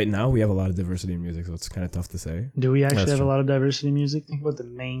 Like, Right now we have a lot of diversity in music, so it's kind of tough to say. Do we actually That's have true. a lot of diversity in music? Think about the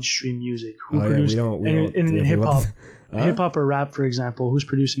mainstream music. Who Oh, yeah, produced we don't. in yeah, hip hop? Huh? Hip hop or rap, for example, who's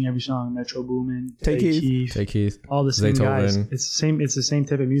producing every song? Metro Boomin, Take Keith. Take Keith. all the same guys. Zaytoven. It's the same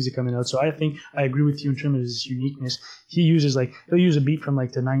type of music coming out. So I think I agree with you in terms of his uniqueness. He uses he'll use a beat from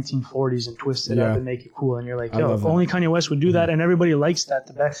like the 1940s and twist it Yeah. up and make it cool. And you're like, I yo, love if that. only Kanye West would do that, and everybody likes that.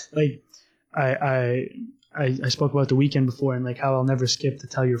 The best, like I spoke about The Weeknd before and like how I'll never skip the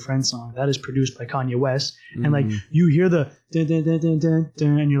Tell Your Friend song. That is produced by Kanye West. And like you hear the dun, dun, dun, dun, dun,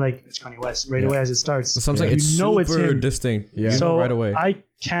 dun, and you're like, it's Kanye West right Yeah. away as it starts. So I'm saying You it's know it's super him. distinct. Yeah. You So know right away. I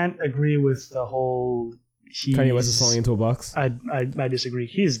can't agree with the whole. Kanye West is falling into a box. I disagree.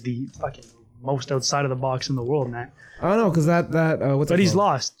 He is the fucking most outside of the box in the world, man. I don't know, because what's But it he's called?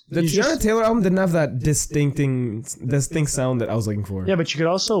 lost. The He's Tiana just- Taylor album didn't have that distinct sound that I was looking for. yeah, but you could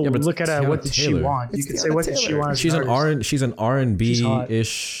also Yeah, but look at Tiana what did she Taylor. want. You It's could say Tiana what did she Taylor. want. As she's an artist. She's an R&B hot.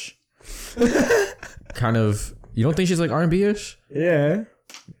 ish kind of. You don't think she's like R&B ish? Yeah.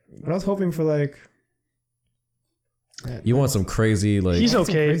 But I was hoping for like. You want some crazy like. He's some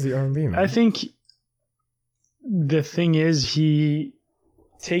okay. Crazy R&B, man. I think the thing is he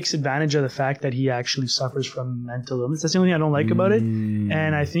takes advantage of the fact that he actually suffers from mental illness. That's the only thing I don't like about it.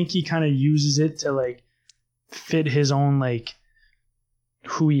 And I think he kind of uses it to like fit his own like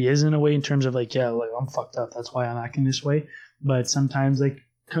who he is in a way in terms of like, yeah, like I'm fucked up. That's why I'm acting this way. But sometimes like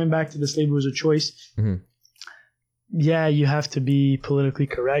coming back to the slavery was a choice. Mhm. Yeah, you have to be politically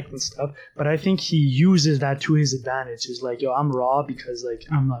correct and stuff. But I think he uses that to his advantage. He's like, yo, I'm raw because like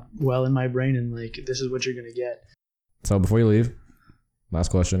I'm not well in my brain and like this is what you're gonna get. So before you leave, last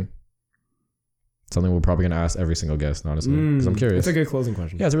question. Something we're probably gonna ask every single guest, honestly, because I'm curious. It's a good closing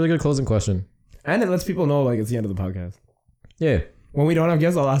question. Yeah, it's a really good closing question. And it lets people know like it's the end of the podcast. Yeah, When we don't have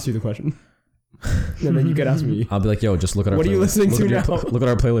guests, I'll ask you the question. And then you can ask me. I'll be like, yo, just look at our. What are you playlist. listening Look to at your- now? Look at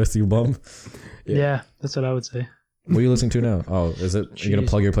our playlist, you bum. Yeah, that's what I would say. What are you listening to now? Oh, is it? You gonna Jeez.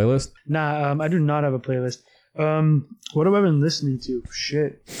 plug your playlist? Nah, I do not have a playlist. What have I been listening to?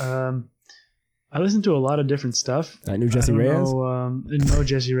 Shit. I listen to a lot of different stuff. That new Jesse I don't Reyes? know, no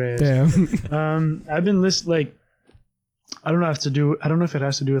Jesse Reyes. Damn. I've been listening like I don't know if it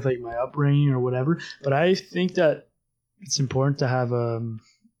has to do with like my upbringing or whatever, but I think that it's important to have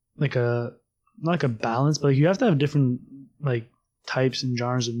like a not like a balance, but like you have to have different like types and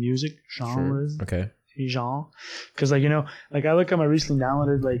genres of music, genres, Okay. genre, because like like I look at my recently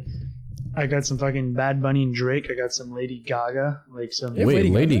downloaded like I got some fucking Bad Bunny and Drake. I got some Lady Gaga, like some Yeah, Wait, Lady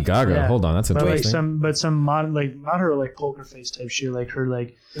Lady Gaga. Yeah. Hold on, that's but like interesting. some modern like not her like poker face type shit, like her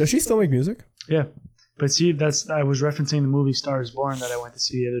like Does she still make music? yeah. But see, I was referencing the movie Star Is Born that I went to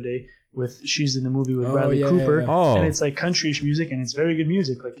see the other day. She's in the movie with Oh, Bradley yeah, Cooper, yeah, yeah. Oh. and it's like country-ish music, and it's very good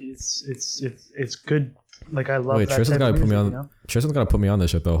music. Like it's good. Like I love Wait, that Tristan's type of gotta put me music, on. Tristan's gotta put me on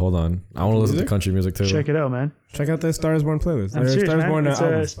this shit though. Hold on, I want to listen to Music? country music too. Check it out, man. Check out the Star Is Born playlist. I'm Or serious, Star Is man. Born It's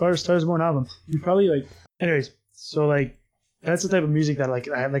album. a Star Is Born album. You probably like. Anyways, so like that's the type of music that like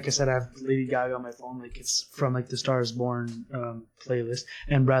I said, I have Lady Gaga on my phone. Like it's from like the Star Is Born playlist,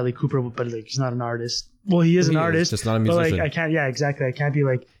 and Bradley Cooper, but like he's not an artist. Well, he is an artist, just not a but musician. like I can't. Yeah, exactly. I can't be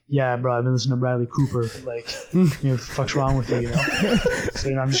like, yeah, bro, I've been listening to Bradley Cooper. Like, the fuck's wrong with you?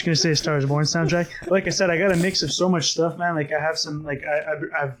 So I'm just gonna say Star Is Born soundtrack. Like I said, I got a mix of so much stuff, man. Like I have some like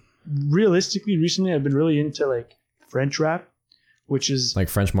I've realistically recently I've been really into like French rap, which is Like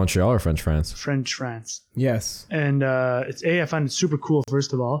French Montreal or French France? French France. Yes. And I find it super cool,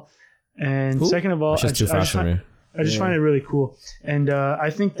 first of all. And Cool. second of all, It's just too fast for me. I just Yeah. find it really cool. And I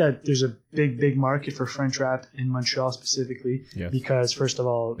think that there's a big market for French rap in Montreal specifically. Yes. Because, first of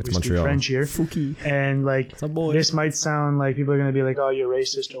all, It's we speak Montreal. French here. Fouki. And like a boy. this might sound like people are going to be like, oh, you're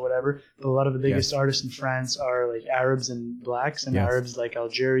racist or whatever. But a lot of the biggest Yes. artists in France are like Arabs and blacks, and Yes. Arabs like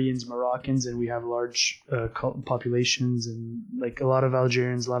Algerians, Moroccans, and we have large populations and like a lot of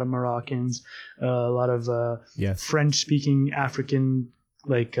Algerians, a lot of Moroccans, a lot of Yes. French-speaking African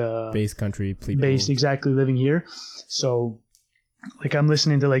like Base country. People. based exactly living here. So like I'm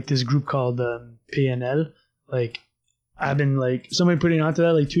listening to like this group called PNL. Like I've been like somebody putting onto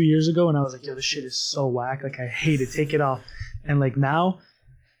that like 2 years ago, and I was like, yo, this shit is so whack. Like I hate it. Take it off. And like now,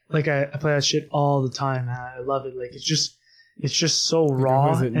 like I play that shit all the time, man. I love it. Like it's it's just so Who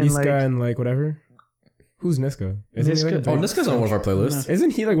raw is it? and Niska like and like whatever. Who's Niska? Isn't he like a Niska- big- Niska's on one of our playlists.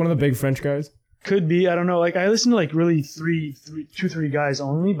 Isn't he like one of the big French guys? could be. I don't know. Like I listen to like really two, three guys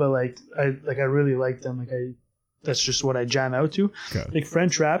only, but like I really like them. That's just what I jam out to. Okay. Like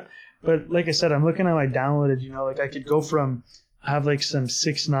French rap. But like I said, I'm looking at my downloaded, like I could go from I have like some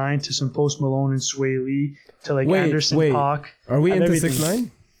 6ix9ine to some Post Malone and Sway Lee to like Anderson .Paak. Are we I have into everything.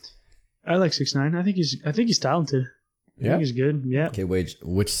 6ix9ine? I like 6ix9ine. I think he's talented. I Yeah. think he's good. Yeah. Okay, wait.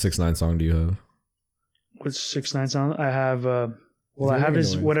 Which 6ix9ine song do you have? What's 6ix9ine song? I have Is I it have really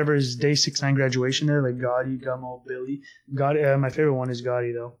his annoying? whatever his day 6ix9ine graduation there, like Gotti, Gummo, Billy. Gotti, my favorite one is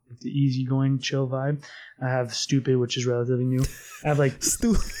Gotti though. Like the easygoing, chill vibe. I have Stupid, which is relatively new. I have like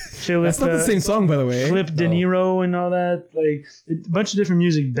Philip. That's not the same song, by the way. Flip De Niro and all that, like a bunch of different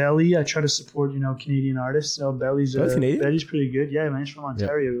music. Belly, I try to support, Canadian artists. So Belly's Canadian? Belly's pretty good. Yeah, man, he's from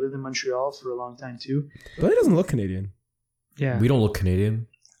Ontario. He lived in Montreal for a long time too. But he doesn't look Canadian. Yeah. We don't look Canadian.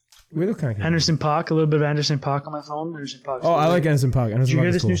 We look kind of Canadian. Anderson .Paak, a little bit of Anderson .Paak on my phone. Anderson .Paak. Oh, I like Anderson .Paak. Did Anderson you .Paak hear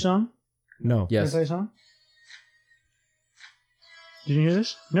is this cool. new song? No. Can I Yes. play a song? Did you hear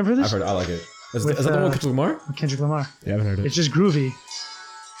this? Never heard this? I've heard. I like it. Is With, that the one with Kendrick Lamar? Kendrick Lamar. Yeah, I haven't heard it. It's just groovy.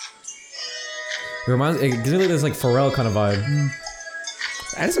 It gives me like this like Pharrell kind of vibe.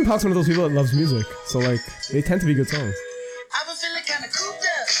 Anderson .Paak's one of those people that loves music, so like they tend to be good songs. I've been feeling kind of cooped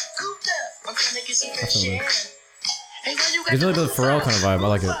up. I'm trying to get some fresh feel air. Hey, why you got Gives me like the the Pharrell kind of vibe. I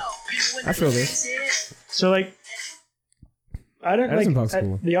like it. I feel this. So like, I don't Anderson like .Paak's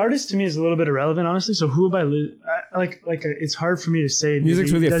cool. the artist to me is a little bit irrelevant, honestly. So who have it's hard for me to say.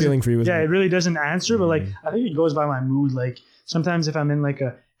 Music's really a doesn't- feeling for you, isn't Yeah, it? it really doesn't answer, but like I think it goes by my mood. Like sometimes if I'm in like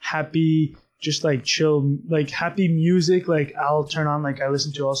a happy, just like chill, like happy music, like I'll turn on like I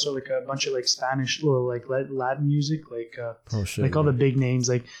listen to also like a bunch of like Spanish little like Latin music, like Oh shit. like all the big names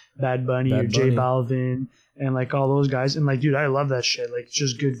like Bad Bunny Bad or J Bunny. Balvin and like all those guys. And like, dude, I love that shit. Like, it's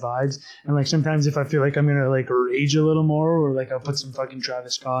just good vibes. And like sometimes if I feel like I'm gonna like rage a little more, or like I'll put some fucking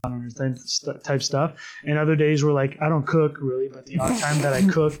Travis Scott on or type stuff. And other days where like I don't cook really, but the odd time that I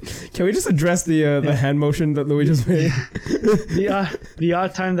cook, Can we just address the hand motion that Louis just made? the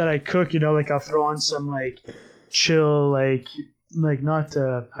odd time that I cook, like I'll throw on some like chill, like not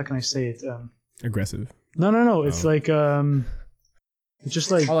how can I say it? Aggressive. No. It's like it's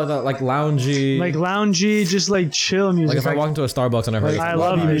just like all of that like loungy, just like chill music. like if I walk into a Starbucks and I heard I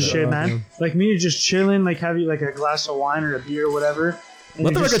love this shit, yeah. man. Like me just chilling, like having like a glass of wine or a beer or whatever. and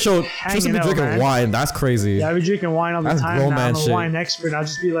let the you're record just show hanging Tristan be out, drinking man. wine. That's crazy. Yeah, I be drinking wine all the That's time. Now I'm romance a shit. wine expert. I'll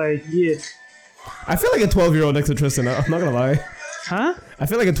just be like, yeah, I feel like a 12-year-old next to Tristan. I'm not gonna lie. huh? I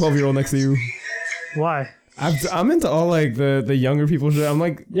feel like a 12-year-old next to you. Why? I'm into all like the younger people shit. I'm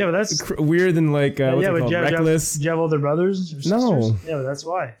like Yeah, but that's weird and like what's it but called? do you have- Reckless. Do you have older brothers or sisters? No. Yeah, but that's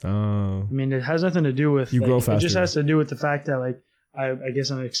why. Oh. I mean, it has nothing to do with You like, grow It just faster. has to do with the fact that like I guess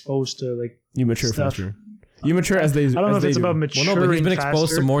I'm exposed to like You mature Stuff. faster. You mature as they. I don't know as if they it's do. about Well, maturing. no, but he's been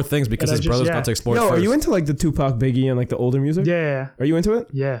exposed faster. to more things because But I his just- brothers yeah. got to explore it Yo, first. are you into like the Tupac, Biggie, and like the older music? Yeah, Are you into it?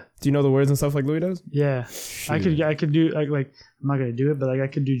 yeah, Do you know the words and stuff like Louis does? yeah. I could do like I'm not gonna do it, but like I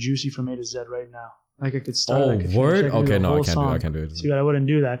could do Juicy from A to Z right now. Like I could start. Oh, I could finish, word? I could do Okay, the no, I whole can't do it. song. I can't do it. See, but I wouldn't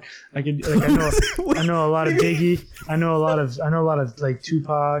do that. I could like I know a lot of Biggie. I know a lot of like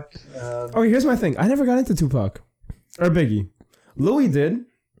Tupac. Oh, here's my thing. I never got into Tupac or Biggie. Louis did.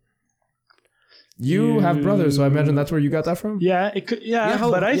 You have brothers, so I imagine that's where you got that from. Yeah, it could. Yeah, how-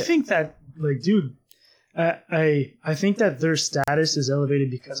 but I yeah. think that like, dude, I think that their status is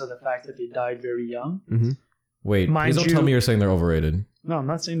elevated because of the fact that they died very young. Wait, Mind please don't you- tell me you're saying they're overrated. No, I'm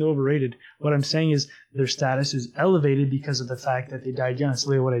not saying they're overrated. What I'm saying is their status is elevated because of the fact that they died young. It's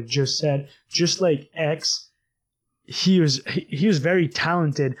literally what I just said. Just like X, he was very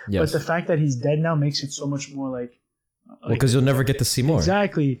talented, Yes. but the fact that he's dead now makes it so much more like Well, because you'll never get to see more.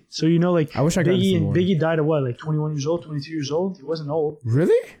 exactly. So like I wish I got to see more. Biggie died at what, like 21 years old, 22 years old. He wasn't old.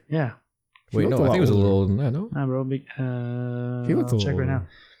 Really? Yeah, Wait, looked no, a I think it was a lot little older than that, no? nah, bro. He looked a I'll check little right now. older.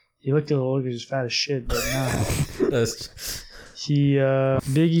 He looked a little old because he's fat as shit, but nah. That's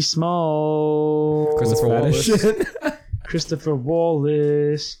Biggie Small, Christopher Fat as Wallace. shit. Christopher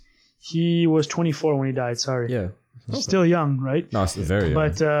Wallace. He was 24 when he died. Sorry. Yeah. Still young, right? No, it's very young.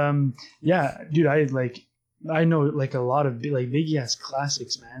 But yeah, dude, I know like a lot of like Biggie has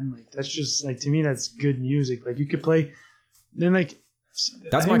classics, man. Like that's just like to me that's good music. Like you could play, then like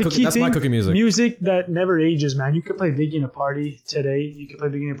That's I my think the cookie. key That's my thing- cookie music. Music that never ages, man. You could play Biggie in a party today. You could play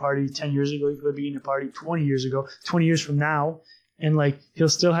Biggie in a party 10 years ago. You could play Biggie in a party 20 years ago. 20 years from now, and like he'll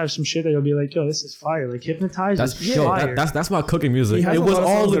still have some shit that you'll be like, yo, this is fire. Like Hypnotize That's is yo, fire. that's my cooking music. He has It a was lot of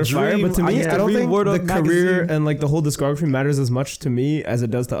all songs the that are fire, dream. but to me, used I don't read think Word the Up career magazine. and like the whole discography matters as much to me as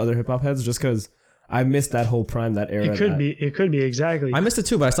it does to other hip hop heads. Just because I missed that whole prime, that era. It could be exactly. I missed it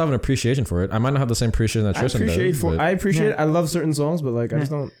too, but I still have an appreciation for it. I might not have the same appreciation that Tristan does. I appreciate. I love certain songs, but like I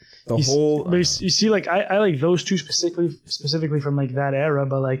just don't. The whole. But you see, like I like those two specifically from like that era.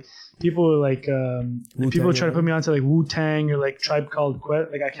 But like people like people try to put me onto like Wu-Tang or like Tribe Called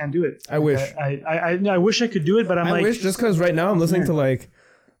Quest. Like I can't do it. I wish. I wish I could do it, but I wish just because right now I'm listening to like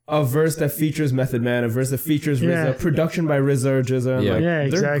a verse that features Method Man, a verse that features RZA, production by RZA or GZA. Yeah. Like, Yeah,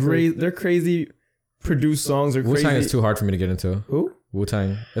 exactly. They're crazy. Produced songs are crazy. Wu-Tang is too hard for me to get into. Who?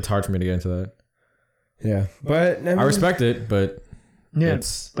 Wu-Tang. It's hard for me to get into that. Yeah, but I mean, I respect it, but yeah,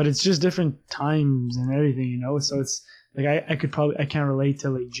 but it's just different times and everything, you know. So it's like I can't relate to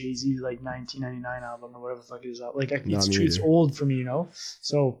like Jay-Z's like 1999 album or whatever the fuck it is. Like it's old for me, you know.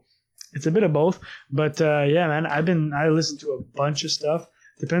 So it's a bit of both. But yeah, man, I listen to a bunch of stuff.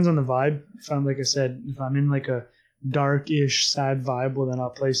 Depends on the vibe. If I'm, like I said, if I'm in like a dark-ish sad vibe, well then I'll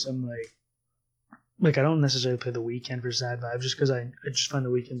play some like I don't necessarily play The Weeknd for sad vibes just because I just find The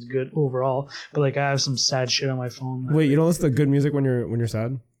Weeknd's good overall. But like I have some sad shit on my phone. Wait, you don't listen to good music when you're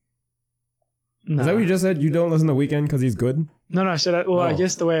sad? No. Is that what you just said? You don't listen to Weeknd because he's good? No, I said I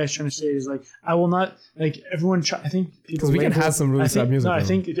guess the way I was trying to say it is like I will not like everyone. I think people. Because Weeknd has some really sad music. No, I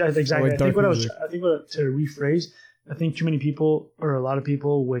think exactly. Like I think to rephrase. I think too many people, or a lot of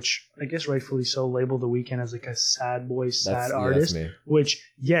people, which I guess rightfully so, label The Weeknd as like a sad boy, sad artist. Yeah, which,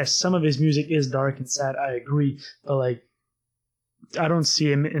 yes, some of his music is dark and sad. I agree, but like, I don't see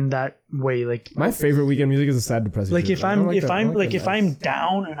him in that way. Like my favorite Weeknd music is a sad, depressing. Like if I'm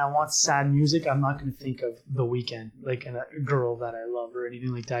down and I want sad music, I'm not going to think of The Weeknd, like a girl that I love or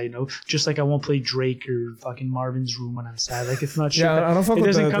anything like that. You know, just like I won't play Drake or fucking Marvin's Room when I'm sad. Like it's not shit. Yeah, I don't fuck it with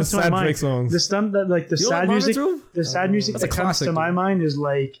doesn't come the to my sad mind. Drake songs. The stuff that like the You sad like music, Marvin's Room? the sad music That's a that comes classic, to my dude. mind is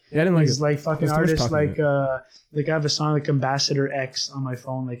like Yeah, I didn't like is it. like fucking There's too much artists talking like I have a song like Ambassador X on my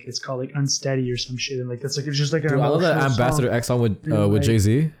phone, like it's called like Unsteady or some shit, and like that's like it's just like an Dude, I love that emotional Ambassador song. X song with like-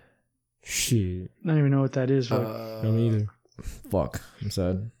 Jay-Z. Shit. I don't even know what that is. But I don't either. Fuck. I'm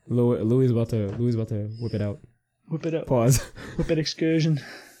sad. Louis is about to whip it out. whip it up, Pause. whip it excursion.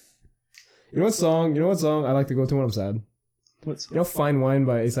 You know what song I like to go to when I'm sad? What's You know Fine Wine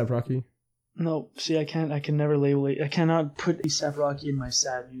by A$AP Rocky? No, see, I can never label it. I cannot put A$AP Rocky in my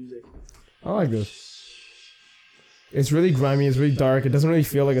sad music. I like this. It's really grimy, it's really dark, it doesn't really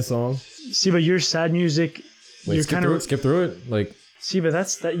feel like a song. See, but your sad music, Wait, you're kind of skip through it. Like see, but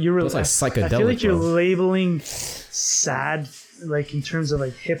you're really. that's like I feel psychedelic, like you're bro. labeling sad, like in terms of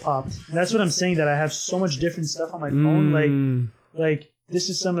like hip hop. That's what I'm saying. That I have so much different stuff on my phone. Like this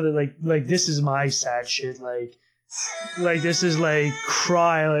is some of the like this is my sad shit. Like this is like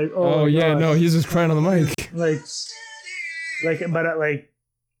cry. Like Oh yeah, God. no, he's just crying on the mic. But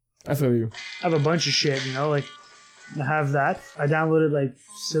I feel you. I have a bunch of shit, you know, like I have that. I downloaded like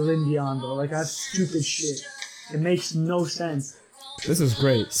Celine Dion, though. Like I have stupid shit. It makes no sense. This is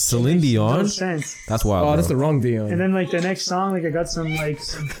great. Celine No Dion. sense. That's wild. Oh, bro. that's the wrong Dion. And then like the next song, like I got some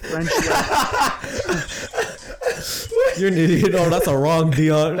French. You're an idiot. No, that's a wrong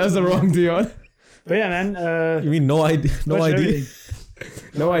Dion. That's the wrong Dion. But yeah, man. You mean no idea? No bunch of idea.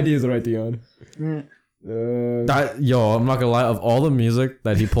 everything. No idea is the right Dion. Yeah. I'm not gonna lie. Of all the music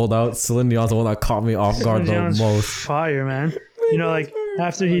that he pulled out, Celine Dion's the one that caught me off guard the Dion's most. fire, man. You know, like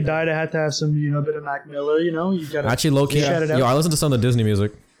after he died, I had to have some, a bit of Mac Miller. You know, you got Actually, low key, shout it out. yo, I listened to some of the Disney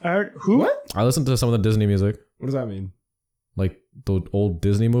music. Who? What? I listened to some of the Disney music, What does that mean? like the old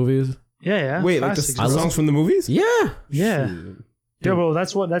Disney movies. Yeah. Wait, like the classics. songs from the movies? Yeah, Yeah. Shit. Yeah, well,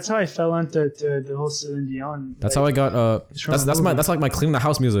 that's how I fell into the whole Celine Dion. that's how I got. It's from That's a that's movie. like my clean the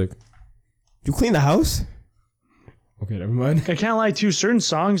house music. You clean the house? Okay, never mind. I can't lie to certain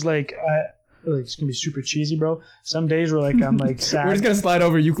songs. Like it's gonna be super cheesy, bro. Some days where like I'm like sad. We're just gonna slide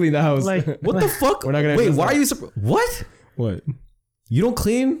over. You clean the house. Like What the fuck? We're not gonna Wait, address why that. are you? What? What? You don't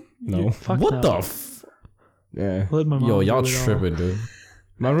clean? No. Fuck What no. the? Yeah. Let my mom Yo, y'all do it all. tripping, dude.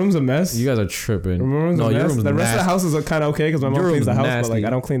 My room's a mess. You guys are tripping. My room's No, a your mess. room's The rest of the nasty. house is kind of okay because my mom Your cleans the room's house, but like nasty. I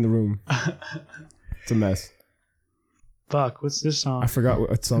don't clean the room. It's a mess. Fuck, what's this song? I forgot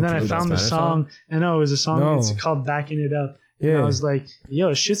what song. And then I it was. found the Spanish song. I know it was a song. No. It's called "Backing It Up." And Yeah. I was like,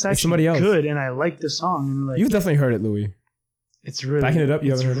 "Yo, shit's actually somebody else. good," and I like the song. And like, You've definitely heard it, Louis. it's really Backing It Up,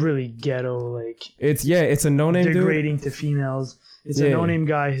 you It's haven't heard it? really ghetto, like It's a no-name dude. degrading to females. It's Yeah. a no-name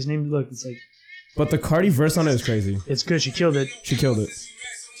guy. His name, look, it's like But the Cardi verse on it is crazy. it's good. She killed it. She killed it.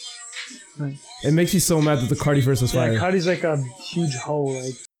 Like, It makes you so mad that the Cardi verse was yeah, fire. Cardi's like a huge hoe.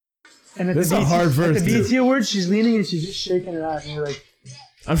 Like, and at This the is a hard verse, At the dude. BET Awards, she's leaning and she's just shaking her ass, and you're like,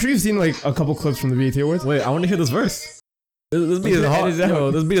 I'm sure you've seen like a couple clips from the BET Awards. Wait, I want to hear this verse. This beat is hard.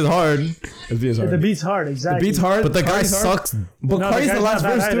 Yo, this beat is hard. This beat is hard. The beat's hard, exactly. The beat's hard, But the guy Cardi's hard. sucks. But No, Cardi's the guy's last not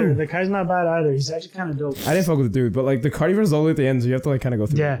bad verse either. too. The guy's not bad either. He's actually kind of dope. I didn't fuck with the dude, but like the Cardi verse is all the way at the end, so you have to like kind of go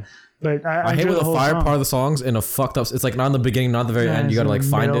through. Yeah, but I hate enjoy when the whole fire song. part of the songs in a fucked up. It's like not in the beginning, not in the very end. You gotta like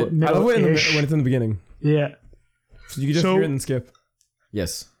find it. I love it Middle-ish. when it's in the beginning. Yeah. So you can just So- hear it and skip.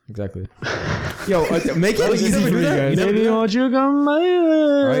 Yes, exactly. Yo, make it easy for you guys. Baby, won't you come my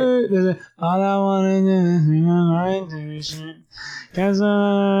way? All I wanna do is be my mind to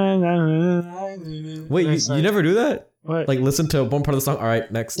Wait, you never do that? What? Like listen to one part of the song. All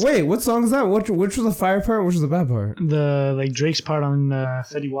right, next. Wait, what song is that? Which was the fire part? Which was the bad part? the like Drake's part on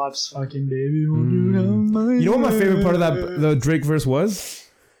Fetty Wap's fucking baby. Won't you come my You know what my favorite part of way? that the Drake verse was?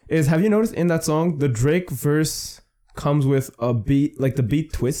 Is have you noticed in that song the Drake verse comes with a beat, like the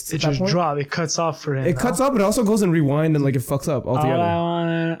beat twists. It at that just point. drop. It cuts off for him. It cuts off, but it also goes and rewind and like it fucks up altogether.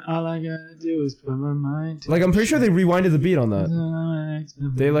 All I gotta do is put my mind to Like I'm pretty sure they rewinded the beat on that.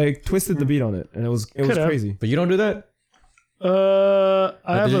 it. They like twisted the beat on it, and it was Could've. crazy. But you don't do that? I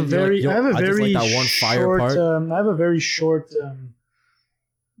have did a you- very, like, I have a I just very like that one fire short, part. I have a very short,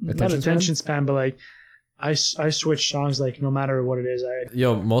 not Attention attention span, but like, I switch songs like no matter what it is.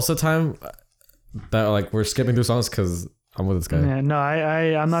 Yo, most of the time, that like we're skipping through songs because I'm with this guy. Yeah, no,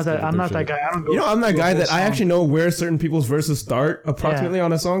 I'm not that. I'm not that guy. I don't go. You know, I'm that through a guy whole that I song. actually know where certain people's verses start approximately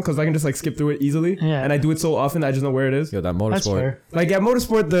on a song because I can just like skip through it easily. Yeah. And I do it so often that I just know where it is. Yo, that That's motorsport. fair. Like at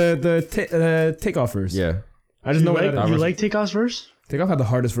Motorsport, the Takeoff verse. Yeah. I just know where that You is. like Takeoff's verse? Takeoff had the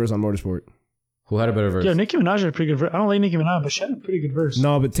hardest verse on Motorsport. Who had a better verse? Yeah, Nicki Minaj had a pretty good verse. I don't like Nicki Minaj, but she had a pretty good verse.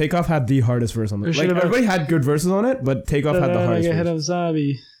 No, but Takeoff had the hardest verse on it. It Like should've been- everybody had good verses on it, but Takeoff had the Like hardest a head verse. of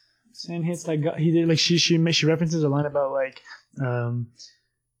Zabi. Saying hits like God. He did like she references a line about like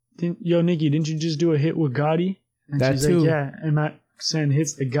yo Nicki, didn't you just do a hit with Gotti? And That she's too. like, yeah, and Matt saying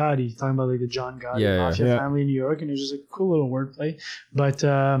hits like Gotti, talking about like the John Gotti Yeah, yeah. mafia Yeah. family in New York, and it was just a cool little wordplay. But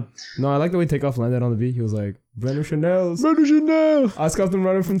No, I like the way Takeoff landed on the beat. He was like, Brandon Chanel's. Brother Chanel. I scuffed him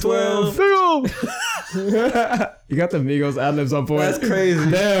running from 12. You got the Migos ad-libs on point. That's crazy.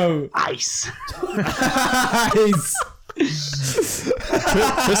 Damn. Ice. Nice.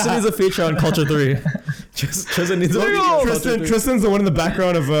 Tristan needs a feature on Culture 3. Tristan needs a feature on Culture 3. Tristan's the one in the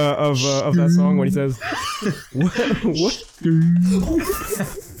background of that song when he says, what?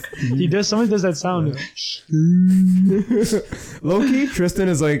 He does. Somebody does that sound. Low key, Tristan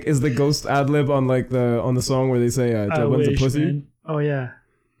is the ghost ad lib on the song where they say I Joe Budden's a wish, pussy. man. Oh yeah.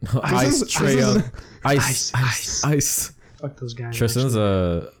 Ice, Trey Young. Ice. Ice. Fuck those guys. Tristan's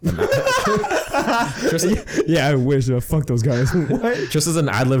Yeah, I wish. Fuck those guys. What? Tristan's an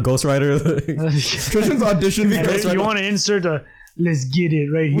ad-lib ghostwriter. Tristan's audition. And then you want to insert a let's get it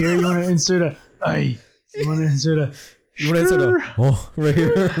right here. You want to insert a ay. You want to insert a Oh, right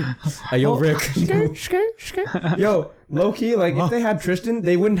here. Hey, yo, Rick. Yo, low key, like if they had Tristan,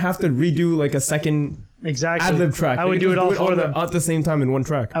 they wouldn't have to redo like a second exactly. ad lib track. I They would could do it just all for on them. at the same time in one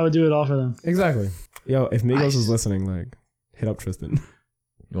track. I would do it all for them. Exactly. Yo, if Migos Nice. is listening, like hit up Tristan.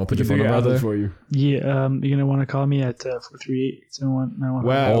 You want to put He your can phone do number out ad-libs there? for you. Yeah. You're gonna want to call me at 438-719-91.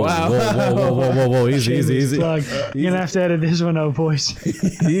 Wow. Oh, Wow. whoa. Easy. Plug. You're gonna have to edit this one out, boys.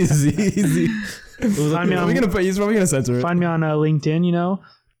 Easy. Find me on, He's probably gonna censor it. find me on LinkedIn. You know,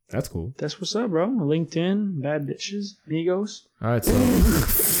 That's cool. that's what's up, bro. LinkedIn, bad bitches, Migos, All right, so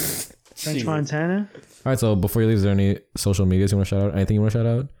French Montana. before you leave, is there any social medias you want to shout out? Anything you want to shout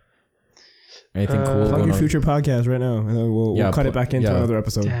out? Anything cool Plug going your on? future podcast right now, and then we'll cut it back into another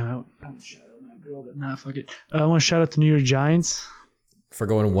episode. Damn, I want to shout out my girl, but nah, fuck it. I want to shout out the New York Giants. For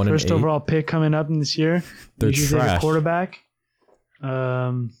going 1-8. First overall pick coming up in this year. They're Usually they have a trash. quarterback.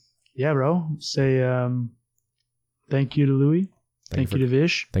 Yeah, bro. Say thank you to Louis. Thank you to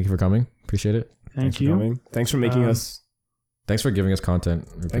Vish. Thank you for coming. Appreciate it. Thank for you. coming. Thanks for making us. Thanks for giving us content.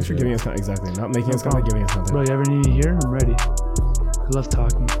 Thanks for giving us exactly not making us content, giving us content. Bro, you ever need me here? I'm ready. I love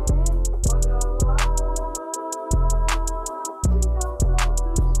talking.